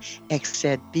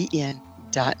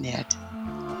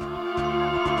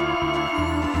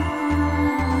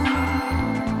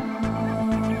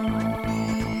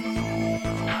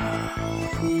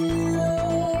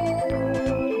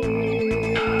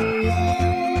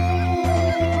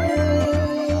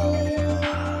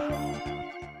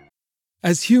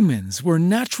 As humans, we're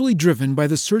naturally driven by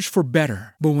the search for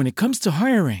better. But when it comes to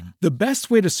hiring, the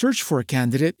best way to search for a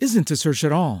candidate isn't to search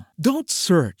at all. Don't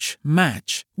search,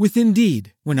 match with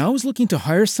Indeed. When I was looking to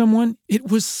hire someone, it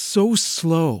was so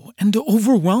slow and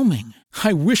overwhelming.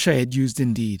 I wish I had used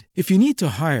Indeed. If you need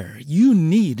to hire, you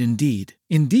need Indeed.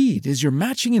 Indeed is your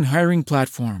matching and hiring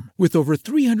platform with over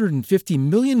 350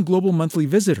 million global monthly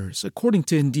visitors, according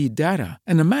to Indeed data,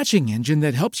 and a matching engine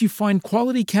that helps you find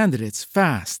quality candidates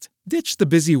fast. Ditch the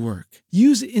busy work.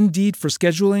 Use Indeed for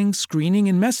scheduling, screening,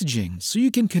 and messaging so you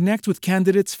can connect with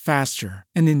candidates faster.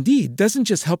 And Indeed doesn't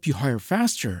just help you hire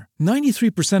faster.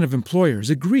 93% of employers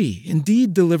agree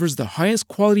Indeed delivers the highest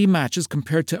quality matches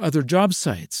compared to other job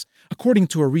sites, according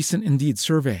to a recent Indeed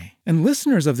survey. And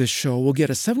listeners of this show will get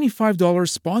a $75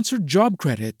 sponsored job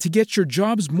credit to get your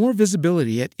jobs more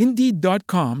visibility at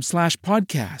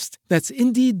Indeed.com/podcast. That's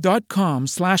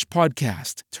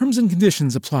Indeed.com/podcast. Terms and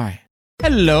conditions apply.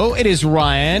 Hello, it is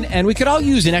Ryan, and we could all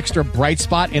use an extra bright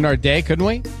spot in our day, couldn't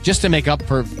we? Just to make up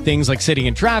for things like sitting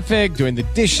in traffic, doing the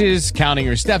dishes, counting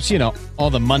your steps,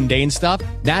 all the mundane stuff.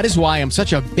 That is why I'm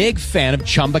such a big fan of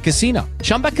Chumba Casino.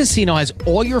 Chumba Casino has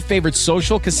all your favorite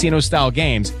social casino-style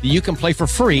games that you can play for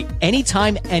free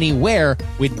anytime, anywhere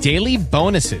with daily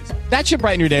bonuses. That should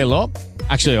brighten your day a little.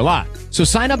 Actually, a lot. So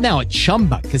sign up now at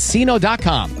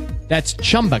ChumbaCasino.com. That's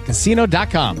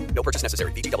ChumbaCasino.com. No purchase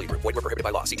necessary. VGW Group. Void where prohibited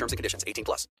by law. See terms and conditions.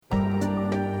 18+.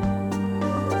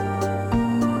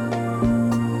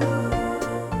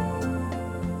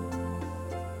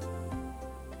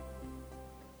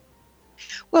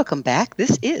 Welcome back.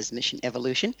 This is Mission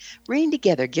Evolution, bringing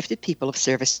together gifted people of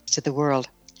service to the world.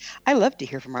 I love to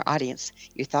hear from our audience.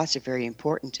 Your thoughts are very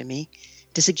important to me.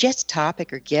 To suggest a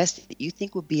topic or guest that you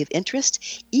think would be of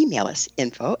interest, email us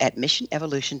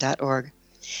info@missionevolution.org.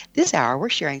 This hour, we're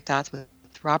sharing thoughts with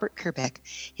Robert Kerbeck,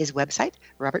 his website,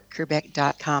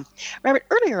 robertkerbeck.com. Robert,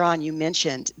 earlier on you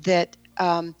mentioned that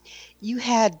you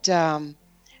had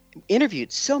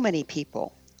interviewed so many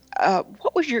people.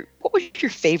 What was your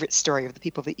favorite story of the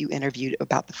people that you interviewed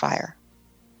about the fire?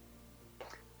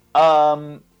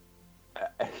 I'll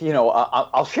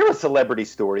share a celebrity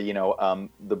story.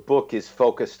 The book is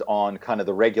focused on kind of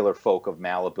the regular folk of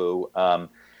Malibu,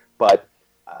 but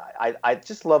I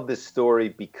just love this story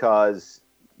because,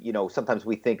 sometimes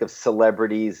we think of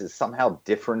celebrities as somehow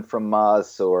different from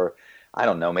us, or I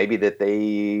don't know, maybe that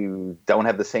they don't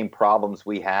have the same problems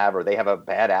we have, or they have a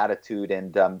bad attitude.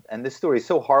 And this story is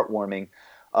so heartwarming.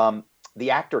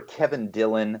 The actor Kevin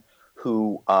Dillon,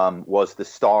 who was the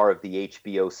star of the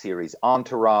HBO series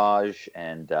Entourage,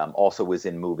 and also was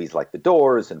in movies like The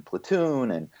Doors and Platoon,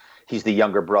 and he's the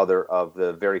younger brother of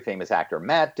the very famous actor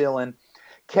Matt Dillon.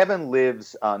 Kevin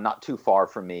lives not too far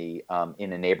from me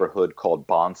in a neighborhood called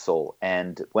Bonsall,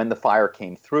 and when the fire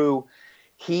came through,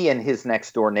 he and his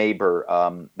next door neighbor,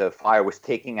 the fire was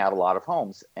taking out a lot of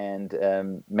homes. And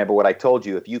remember what I told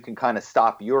you, if you can kind of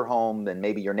stop your home, then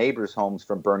maybe your neighbor's homes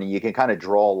from burning, you can kind of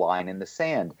draw a line in the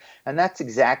sand. And that's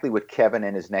exactly what Kevin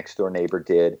and his next door neighbor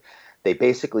did. They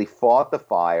basically fought the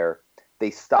fire. They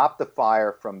stopped the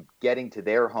fire from getting to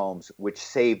their homes, which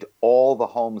saved all the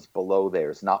homes below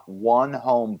theirs. Not one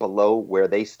home below where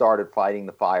they started fighting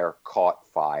the fire caught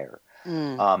fire.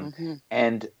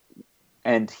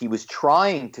 And he was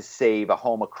trying to save a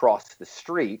home across the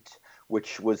street,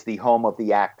 which was the home of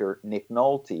the actor Nick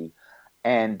Nolte.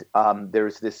 And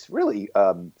there's this really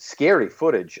scary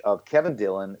footage of Kevin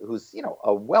Dillon, who's,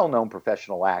 a well-known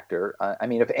professional actor.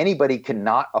 If anybody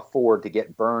cannot afford to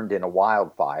get burned in a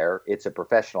wildfire, it's a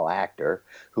professional actor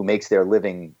who makes their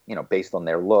living, based on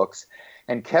their looks.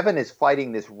 And Kevin is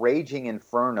fighting this raging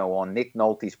inferno on Nick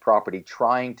Nolte's property,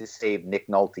 trying to save Nick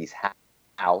Nolte's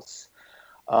house.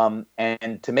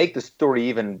 And to make the story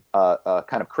even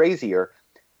kind of crazier,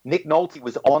 Nick Nolte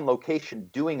was on location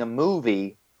doing a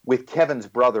movie with Kevin's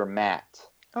brother, Matt.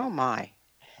 Oh, my.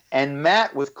 And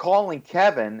Matt was calling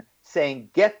Kevin saying,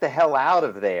 get the hell out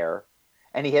of there.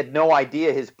 And he had no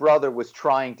idea his brother was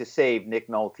trying to save Nick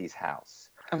Nolte's house.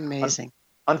 Amazing.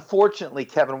 Unfortunately,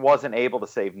 Kevin wasn't able to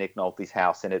save Nick Nolte's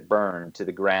house, and it burned to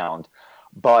the ground.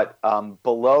 But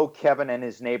below Kevin and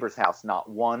his neighbor's house, not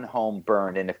one home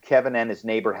burned. And if Kevin and his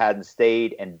neighbor hadn't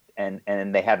stayed and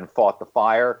they hadn't fought the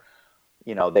fire,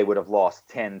 they would have lost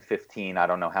 10, 15, I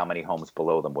don't know how many homes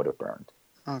below them would have burned.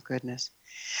 Oh, goodness.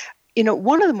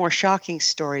 One of the more shocking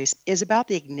stories is about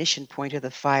the ignition point of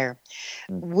the fire.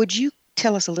 Would you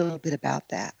tell us a little bit about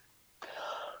that?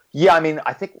 Yeah,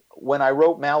 I think when I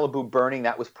wrote Malibu Burning,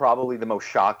 that was probably the most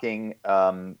shocking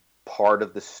part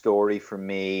of the story for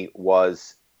me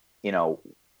was,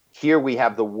 here we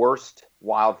have the worst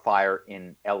wildfire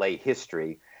in LA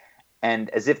history. And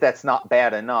as if that's not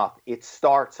bad enough, it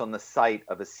starts on the site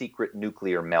of a secret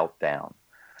nuclear meltdown.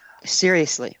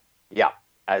 Seriously? Yeah.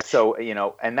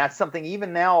 And that's something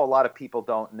even now a lot of people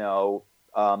don't know.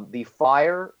 The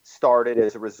fire started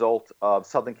as a result of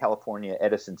Southern California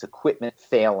Edison's equipment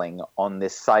failing on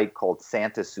this site called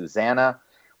Santa Susana,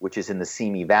 which is in the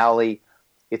Simi Valley.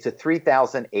 It's a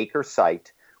 3,000-acre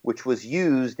site, which was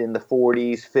used in the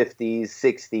 40s, 50s,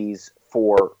 60s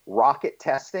for rocket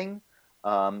testing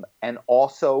and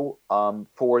also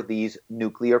for these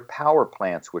nuclear power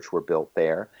plants, which were built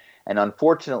there. And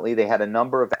unfortunately, they had a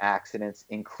number of accidents,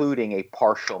 including a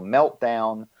partial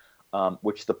meltdown,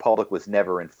 which the public was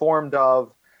never informed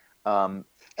of. How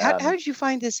did you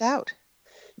find this out?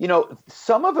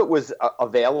 Some of it was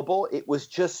available. It was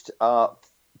just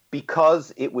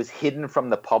because it was hidden from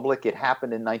the public. It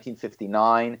happened in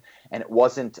 1959, and it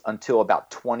wasn't until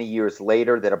about 20 years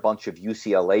later that a bunch of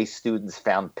UCLA students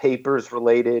found papers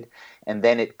related, and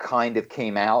then it kind of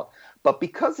came out. But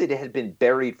because it had been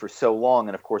buried for so long,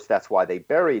 and of course that's why they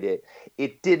buried it,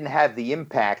 it didn't have the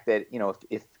impact that,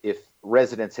 if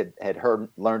residents had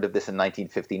learned of this in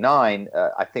 1959,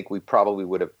 I think we probably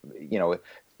would have,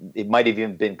 it might have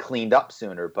even been cleaned up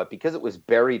sooner. But because it was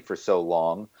buried for so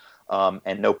long,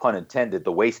 and no pun intended,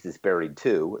 the waste is buried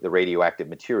too. The radioactive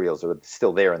materials are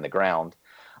still there in the ground.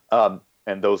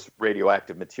 And those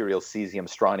radioactive materials, cesium,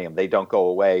 strontium, they don't go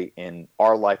away in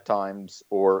our lifetimes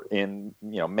or in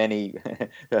many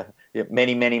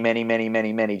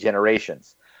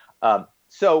generations.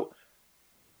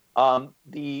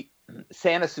 The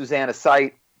Santa Susana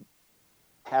site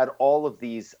had all of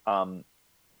these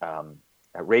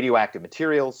radioactive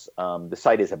materials. The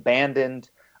site is abandoned,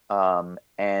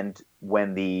 and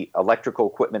when the electrical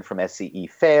equipment from SCE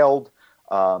failed,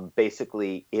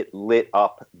 basically it lit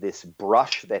up this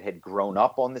brush that had grown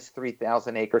up on this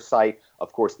 3,000-acre site.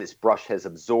 Of course, this brush has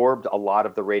absorbed a lot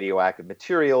of the radioactive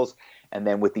materials, and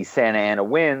then with these Santa Ana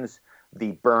winds,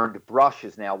 the burned brush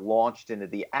is now launched into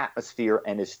the atmosphere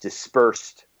and is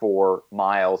dispersed for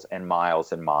miles and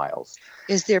miles and miles.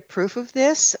 Is there proof of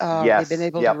this? Yes. They've been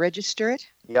able to register it?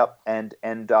 Yep. And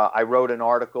I wrote an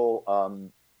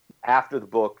article after the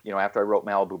book. After I wrote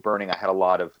Malibu Burning, I had a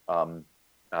lot of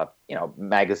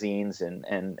magazines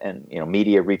and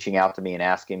media reaching out to me and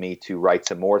asking me to write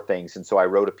some more things. And so I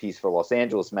wrote a piece for Los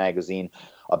Angeles Magazine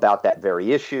about that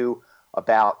very issue.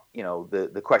 About,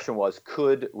 the question was,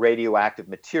 could radioactive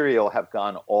material have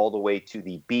gone all the way to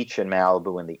the beach in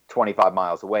Malibu and the 25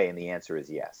 miles away? And the answer is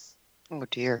yes. Oh,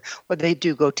 dear. Well, they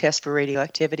do go test for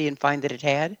radioactivity and find that it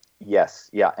had? Yes.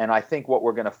 Yeah. And I think what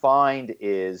we're going to find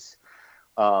is,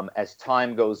 as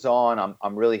time goes on,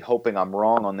 I'm really hoping I'm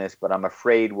wrong on this, but I'm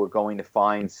afraid we're going to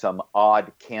find some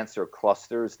odd cancer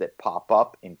clusters that pop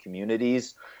up in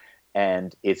communities.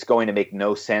 And it's going to make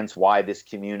no sense why this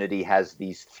community has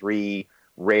these 3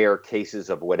 rare cases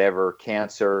of whatever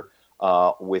cancer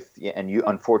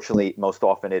unfortunately, most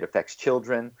often it affects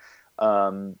children.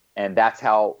 And that's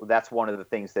one of the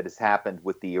things that has happened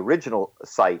with the original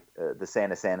site, the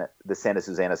Santa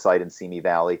Susana site in Simi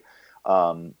Valley.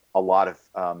 A lot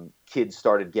of kids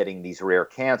started getting these rare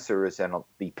cancers, and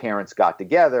the parents got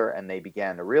together and they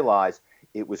began to realize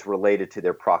it was related to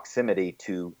their proximity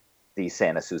to the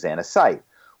Santa Susana site.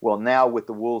 Well, now with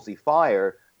the Woolsey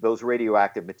fire, those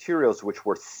radioactive materials, which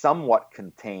were somewhat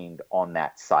contained on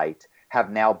that site,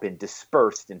 have now been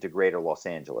dispersed into greater Los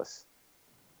Angeles.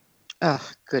 Oh,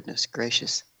 goodness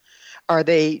gracious. Are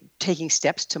they taking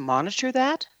steps to monitor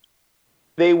that?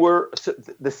 They were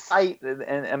the site,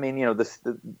 and I mean,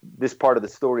 this part of the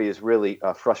story is really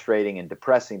frustrating and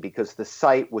depressing because the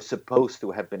site was supposed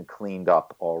to have been cleaned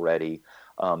up already.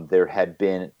 There had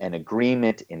been an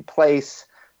agreement in place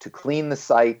to clean the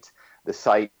site. The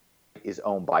site is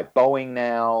owned by Boeing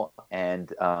now, and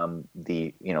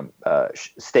the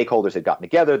stakeholders had gotten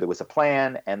together. There was a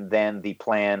plan, and then the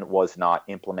plan was not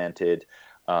implemented,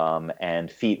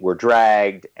 and feet were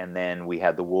dragged, and then we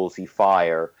had the Woolsey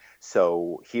fire.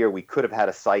 So here we could have had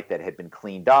a site that had been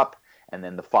cleaned up, and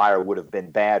then the fire would have been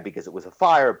bad because it was a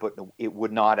fire, but it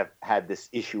would not have had this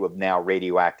issue of now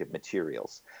radioactive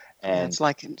materials. And it's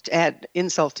like to add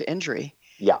insult to injury.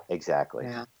 Yeah, exactly.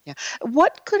 Yeah.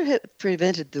 What could have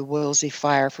prevented the Woolsey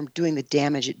fire from doing the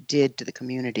damage it did to the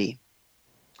community?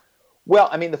 Well,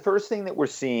 I mean, the first thing that we're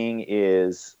seeing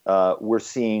is we're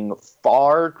seeing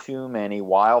far too many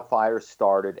wildfires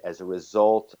started as a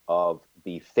result of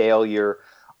the failure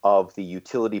of the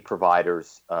utility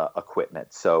providers'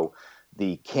 equipment. So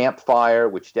the Camp Fire,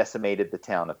 which decimated the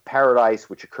town of Paradise,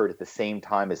 which occurred at the same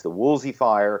time as the Woolsey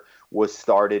Fire, was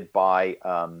started by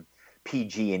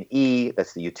PG&E.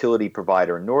 That's the utility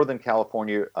provider in Northern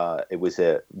California. It was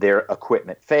their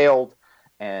equipment failed,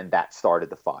 and that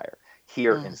started the fire.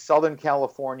 Here in Southern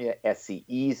California,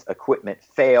 SCE's equipment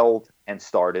failed and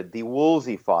started the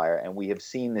Woolsey Fire. And we have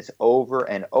seen this over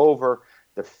and over.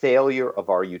 The failure of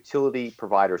our utility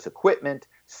providers' equipment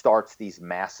starts these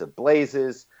massive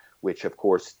blazes, which, of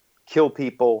course, kill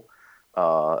people,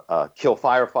 kill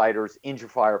firefighters, injure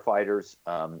firefighters,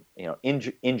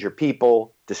 injure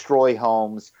people, destroy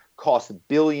homes, cost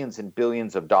billions and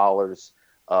billions of dollars.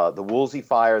 The Woolsey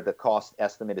Fire, the cost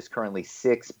estimate is currently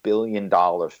 $6 billion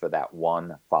for that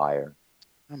one fire.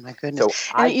 Oh my goodness!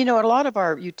 So and a lot of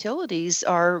our utilities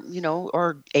are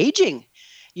aging.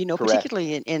 Correct.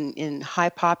 Particularly in high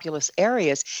populous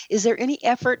areas. Is there any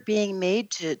effort being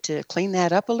made to clean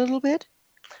that up a little bit?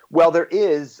 Well, there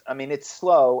is. I mean, it's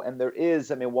slow, and there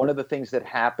is. I mean, one of the things that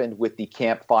happened with the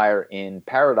Camp Fire in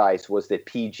Paradise was that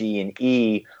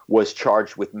PG&E was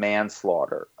charged with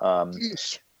manslaughter.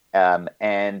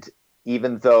 And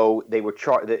even though they were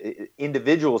charged, the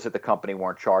individuals at the company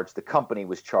weren't charged, the company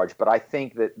was charged. But I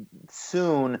think that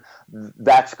soon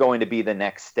that's going to be the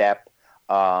next step,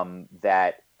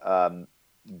 that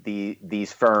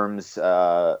these firms,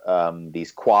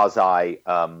 these quasi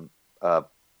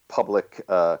public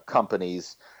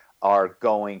companies they're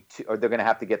going to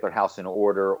have to get their house in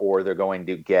order, or they're going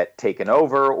to get taken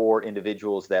over, or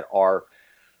individuals that are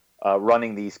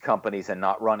running these companies and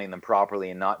not running them properly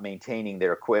and not maintaining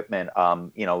their equipment,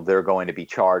 they're going to be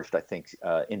charged, I think,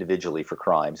 individually for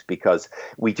crimes, because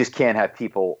we just can't have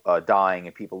people dying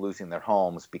and people losing their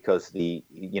homes because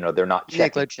they're not checking.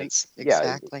 Negligence.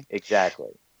 Exactly. Yeah,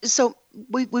 exactly. So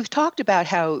we've talked about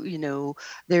how,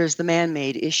 there's the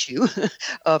man-made issue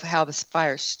of how the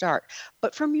fires start.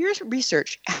 But from your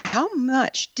research, how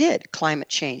much did climate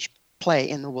change play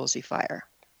in the Woolsey Fire?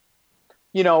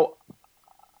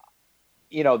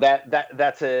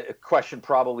 That's a question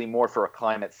probably more for a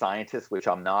climate scientist, which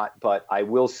I'm not. But I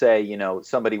will say,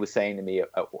 somebody was saying to me,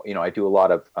 I do a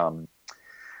lot of,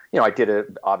 I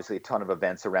did obviously a ton of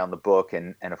events around the book.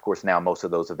 And of course, now most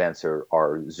of those events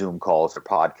are Zoom calls or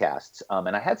podcasts.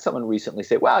 And I had someone recently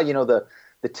say, well,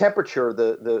 the temperature,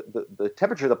 the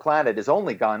temperature of the planet has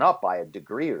only gone up by a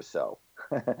degree or so.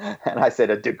 And I said,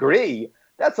 a degree?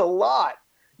 That's a lot.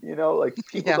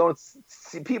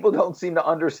 People don't seem to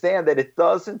understand that it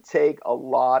doesn't take a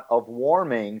lot of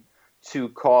warming to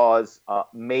cause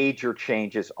major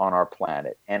changes on our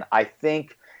planet. And I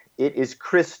think it is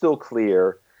crystal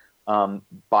clear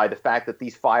by the fact that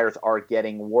these fires are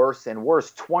getting worse and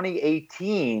worse.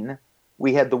 2018,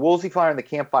 we had the Woolsey Fire and the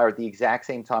Camp Fire at the exact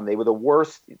same time. They were the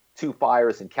worst two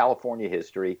fires in California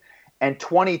history. And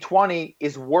 2020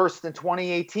 is worse than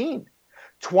 2018.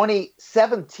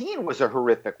 2017 was a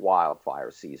horrific wildfire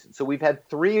season. So we've had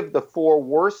 3 of the 4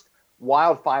 worst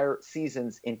wildfire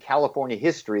seasons in California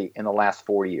history in the last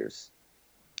 4 years.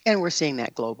 And we're seeing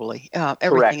that globally.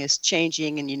 Everything is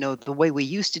changing, and the way we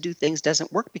used to do things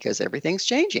doesn't work because everything's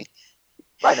changing.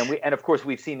 Right, and of course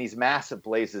we've seen these massive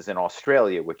blazes in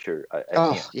Australia, which are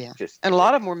and a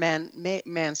lot of them were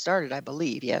man started, I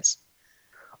believe. Yes.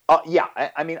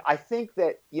 I think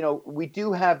that, we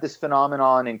do have this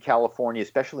phenomenon in California,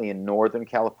 especially in Northern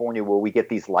California, where we get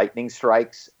these lightning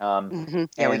strikes. And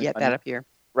we get that up here.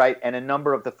 Right. And a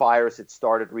number of the fires that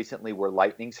started recently were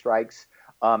lightning strikes.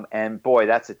 And boy,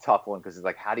 that's a tough one, because it's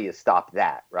like, how do you stop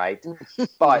that? Right.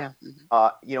 But,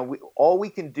 all we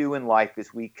can do in life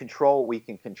is we control what we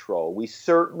can control. We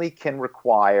certainly can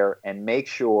require and make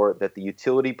sure that the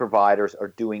utility providers are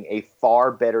doing a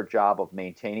far better job of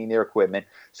maintaining their equipment.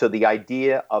 So the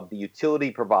idea of the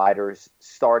utility providers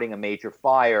starting a major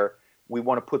fire, we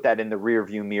want to put that in the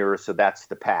rearview mirror. So that's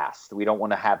the past. We don't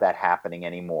want to have that happening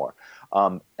anymore.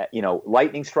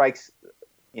 Lightning strikes,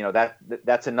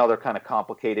 that's another kind of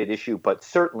complicated issue, but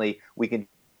certainly we can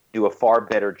do a far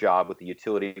better job with the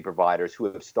utility providers who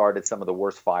have started some of the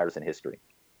worst fires in history.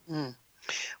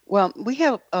 Well, we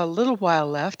have a little while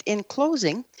left. In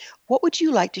closing, what would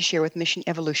you like to share with Mission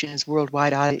Evolution's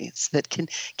worldwide audience that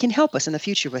can help us in the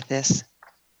future with this?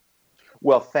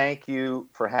 Well, thank you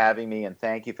for having me, and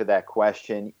thank you for that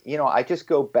question. I just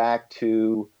go back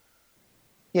to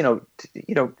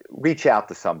reach out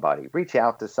to somebody. Reach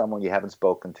out to someone you haven't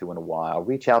spoken to in a while.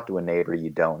 Reach out to a neighbor you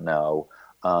don't know,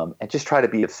 and just try to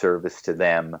be of service to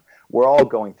them. We're all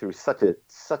going through such a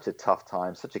tough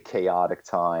time, such a chaotic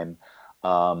time.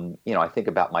 I think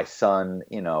about my son.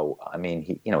 He's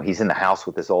in the house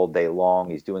with us all day long.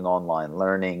 He's doing online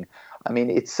learning. I mean,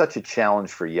 it's such a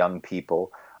challenge for young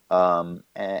people. And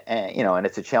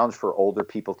it's a challenge for older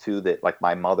people too, that like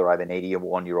my mother, I have an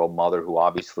 81-year-old mother who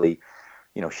obviously,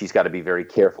 she's got to be very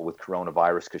careful with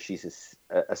coronavirus because she's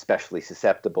especially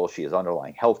susceptible. She has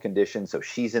underlying health conditions, so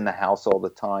she's in the house all the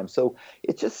time. So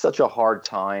it's just such a hard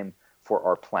time for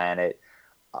our planet.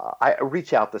 I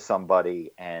reach out to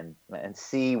somebody and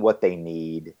see what they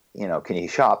need. Can you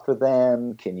shop for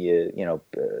them? Can you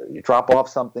drop off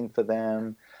something for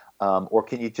them? Or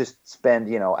can you just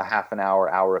spend, a half an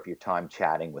hour of your time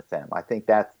chatting with them? I think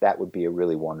that would be a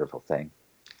really wonderful thing.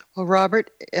 Well,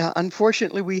 Robert,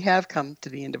 unfortunately, we have come to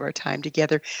the end of our time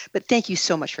together, but thank you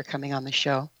so much for coming on the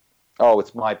show. Oh,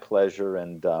 it's my pleasure,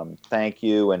 and thank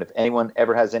you. And if anyone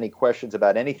ever has any questions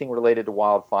about anything related to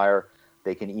wildfire,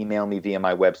 they can email me via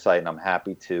my website, and I'm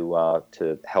happy to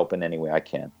help in any way I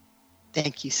can.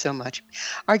 Thank you so much.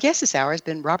 Our guest this hour has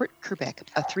been Robert Kerbeck,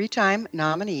 a 3-time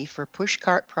nominee for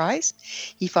Pushcart Prize.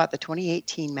 He fought the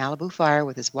 2018 Malibu fire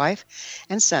with his wife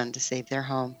and son to save their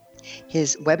home.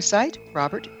 His website,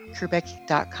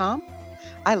 robertkerbeck.com.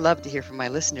 I love to hear from my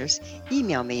listeners.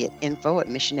 Email me at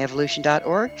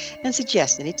info@missionevolution.org and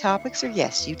suggest any topics or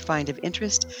guests you'd find of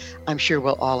interest. I'm sure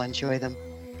we'll all enjoy them.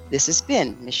 This has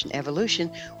been Mission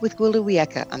Evolution with Gwilda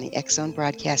Wiyaka on the X-Zone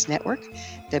Broadcast Network,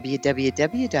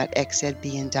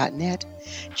 www.xzbn.net.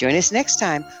 Join us next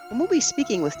time when we'll be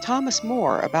speaking with Thomas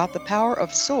More about the power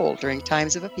of soul during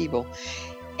times of upheaval.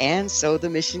 And so the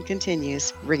mission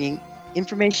continues, bringing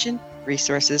information,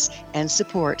 resources, and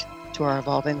support to our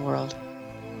evolving world.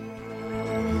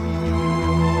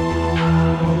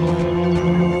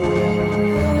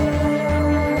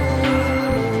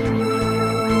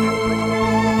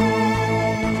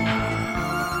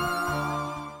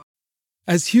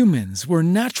 As humans, we're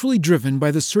naturally driven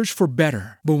by the search for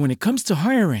better. But when it comes to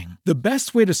hiring, the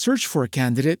best way to search for a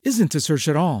candidate isn't to search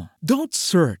at all. Don't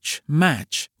search,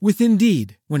 match with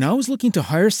Indeed. When I was looking to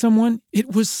hire someone,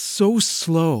 it was so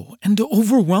slow and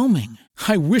overwhelming.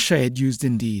 I wish I had used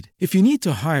Indeed. If you need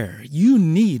to hire, you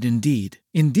need Indeed.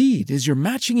 Indeed is your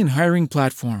matching and hiring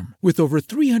platform with over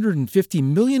 350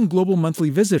 million global monthly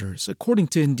visitors, according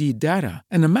to Indeed data,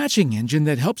 and a matching engine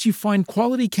that helps you find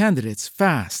quality candidates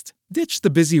fast. Ditch the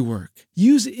busy work.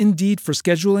 Use Indeed for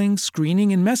scheduling,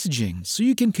 screening, and messaging so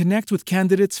you can connect with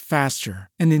candidates faster.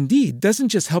 And Indeed doesn't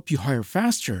just help you hire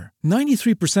faster.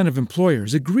 93% of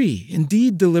employers agree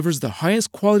Indeed delivers the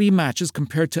highest quality matches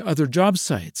compared to other job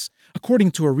sites,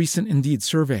 according to a recent Indeed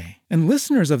survey. And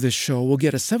listeners of this show will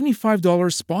get a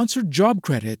 $75 sponsored job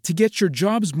credit to get your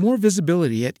jobs more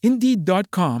visibility at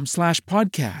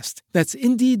Indeed.com/podcast. That's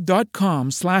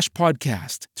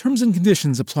Indeed.com/podcast. Terms and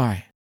conditions apply.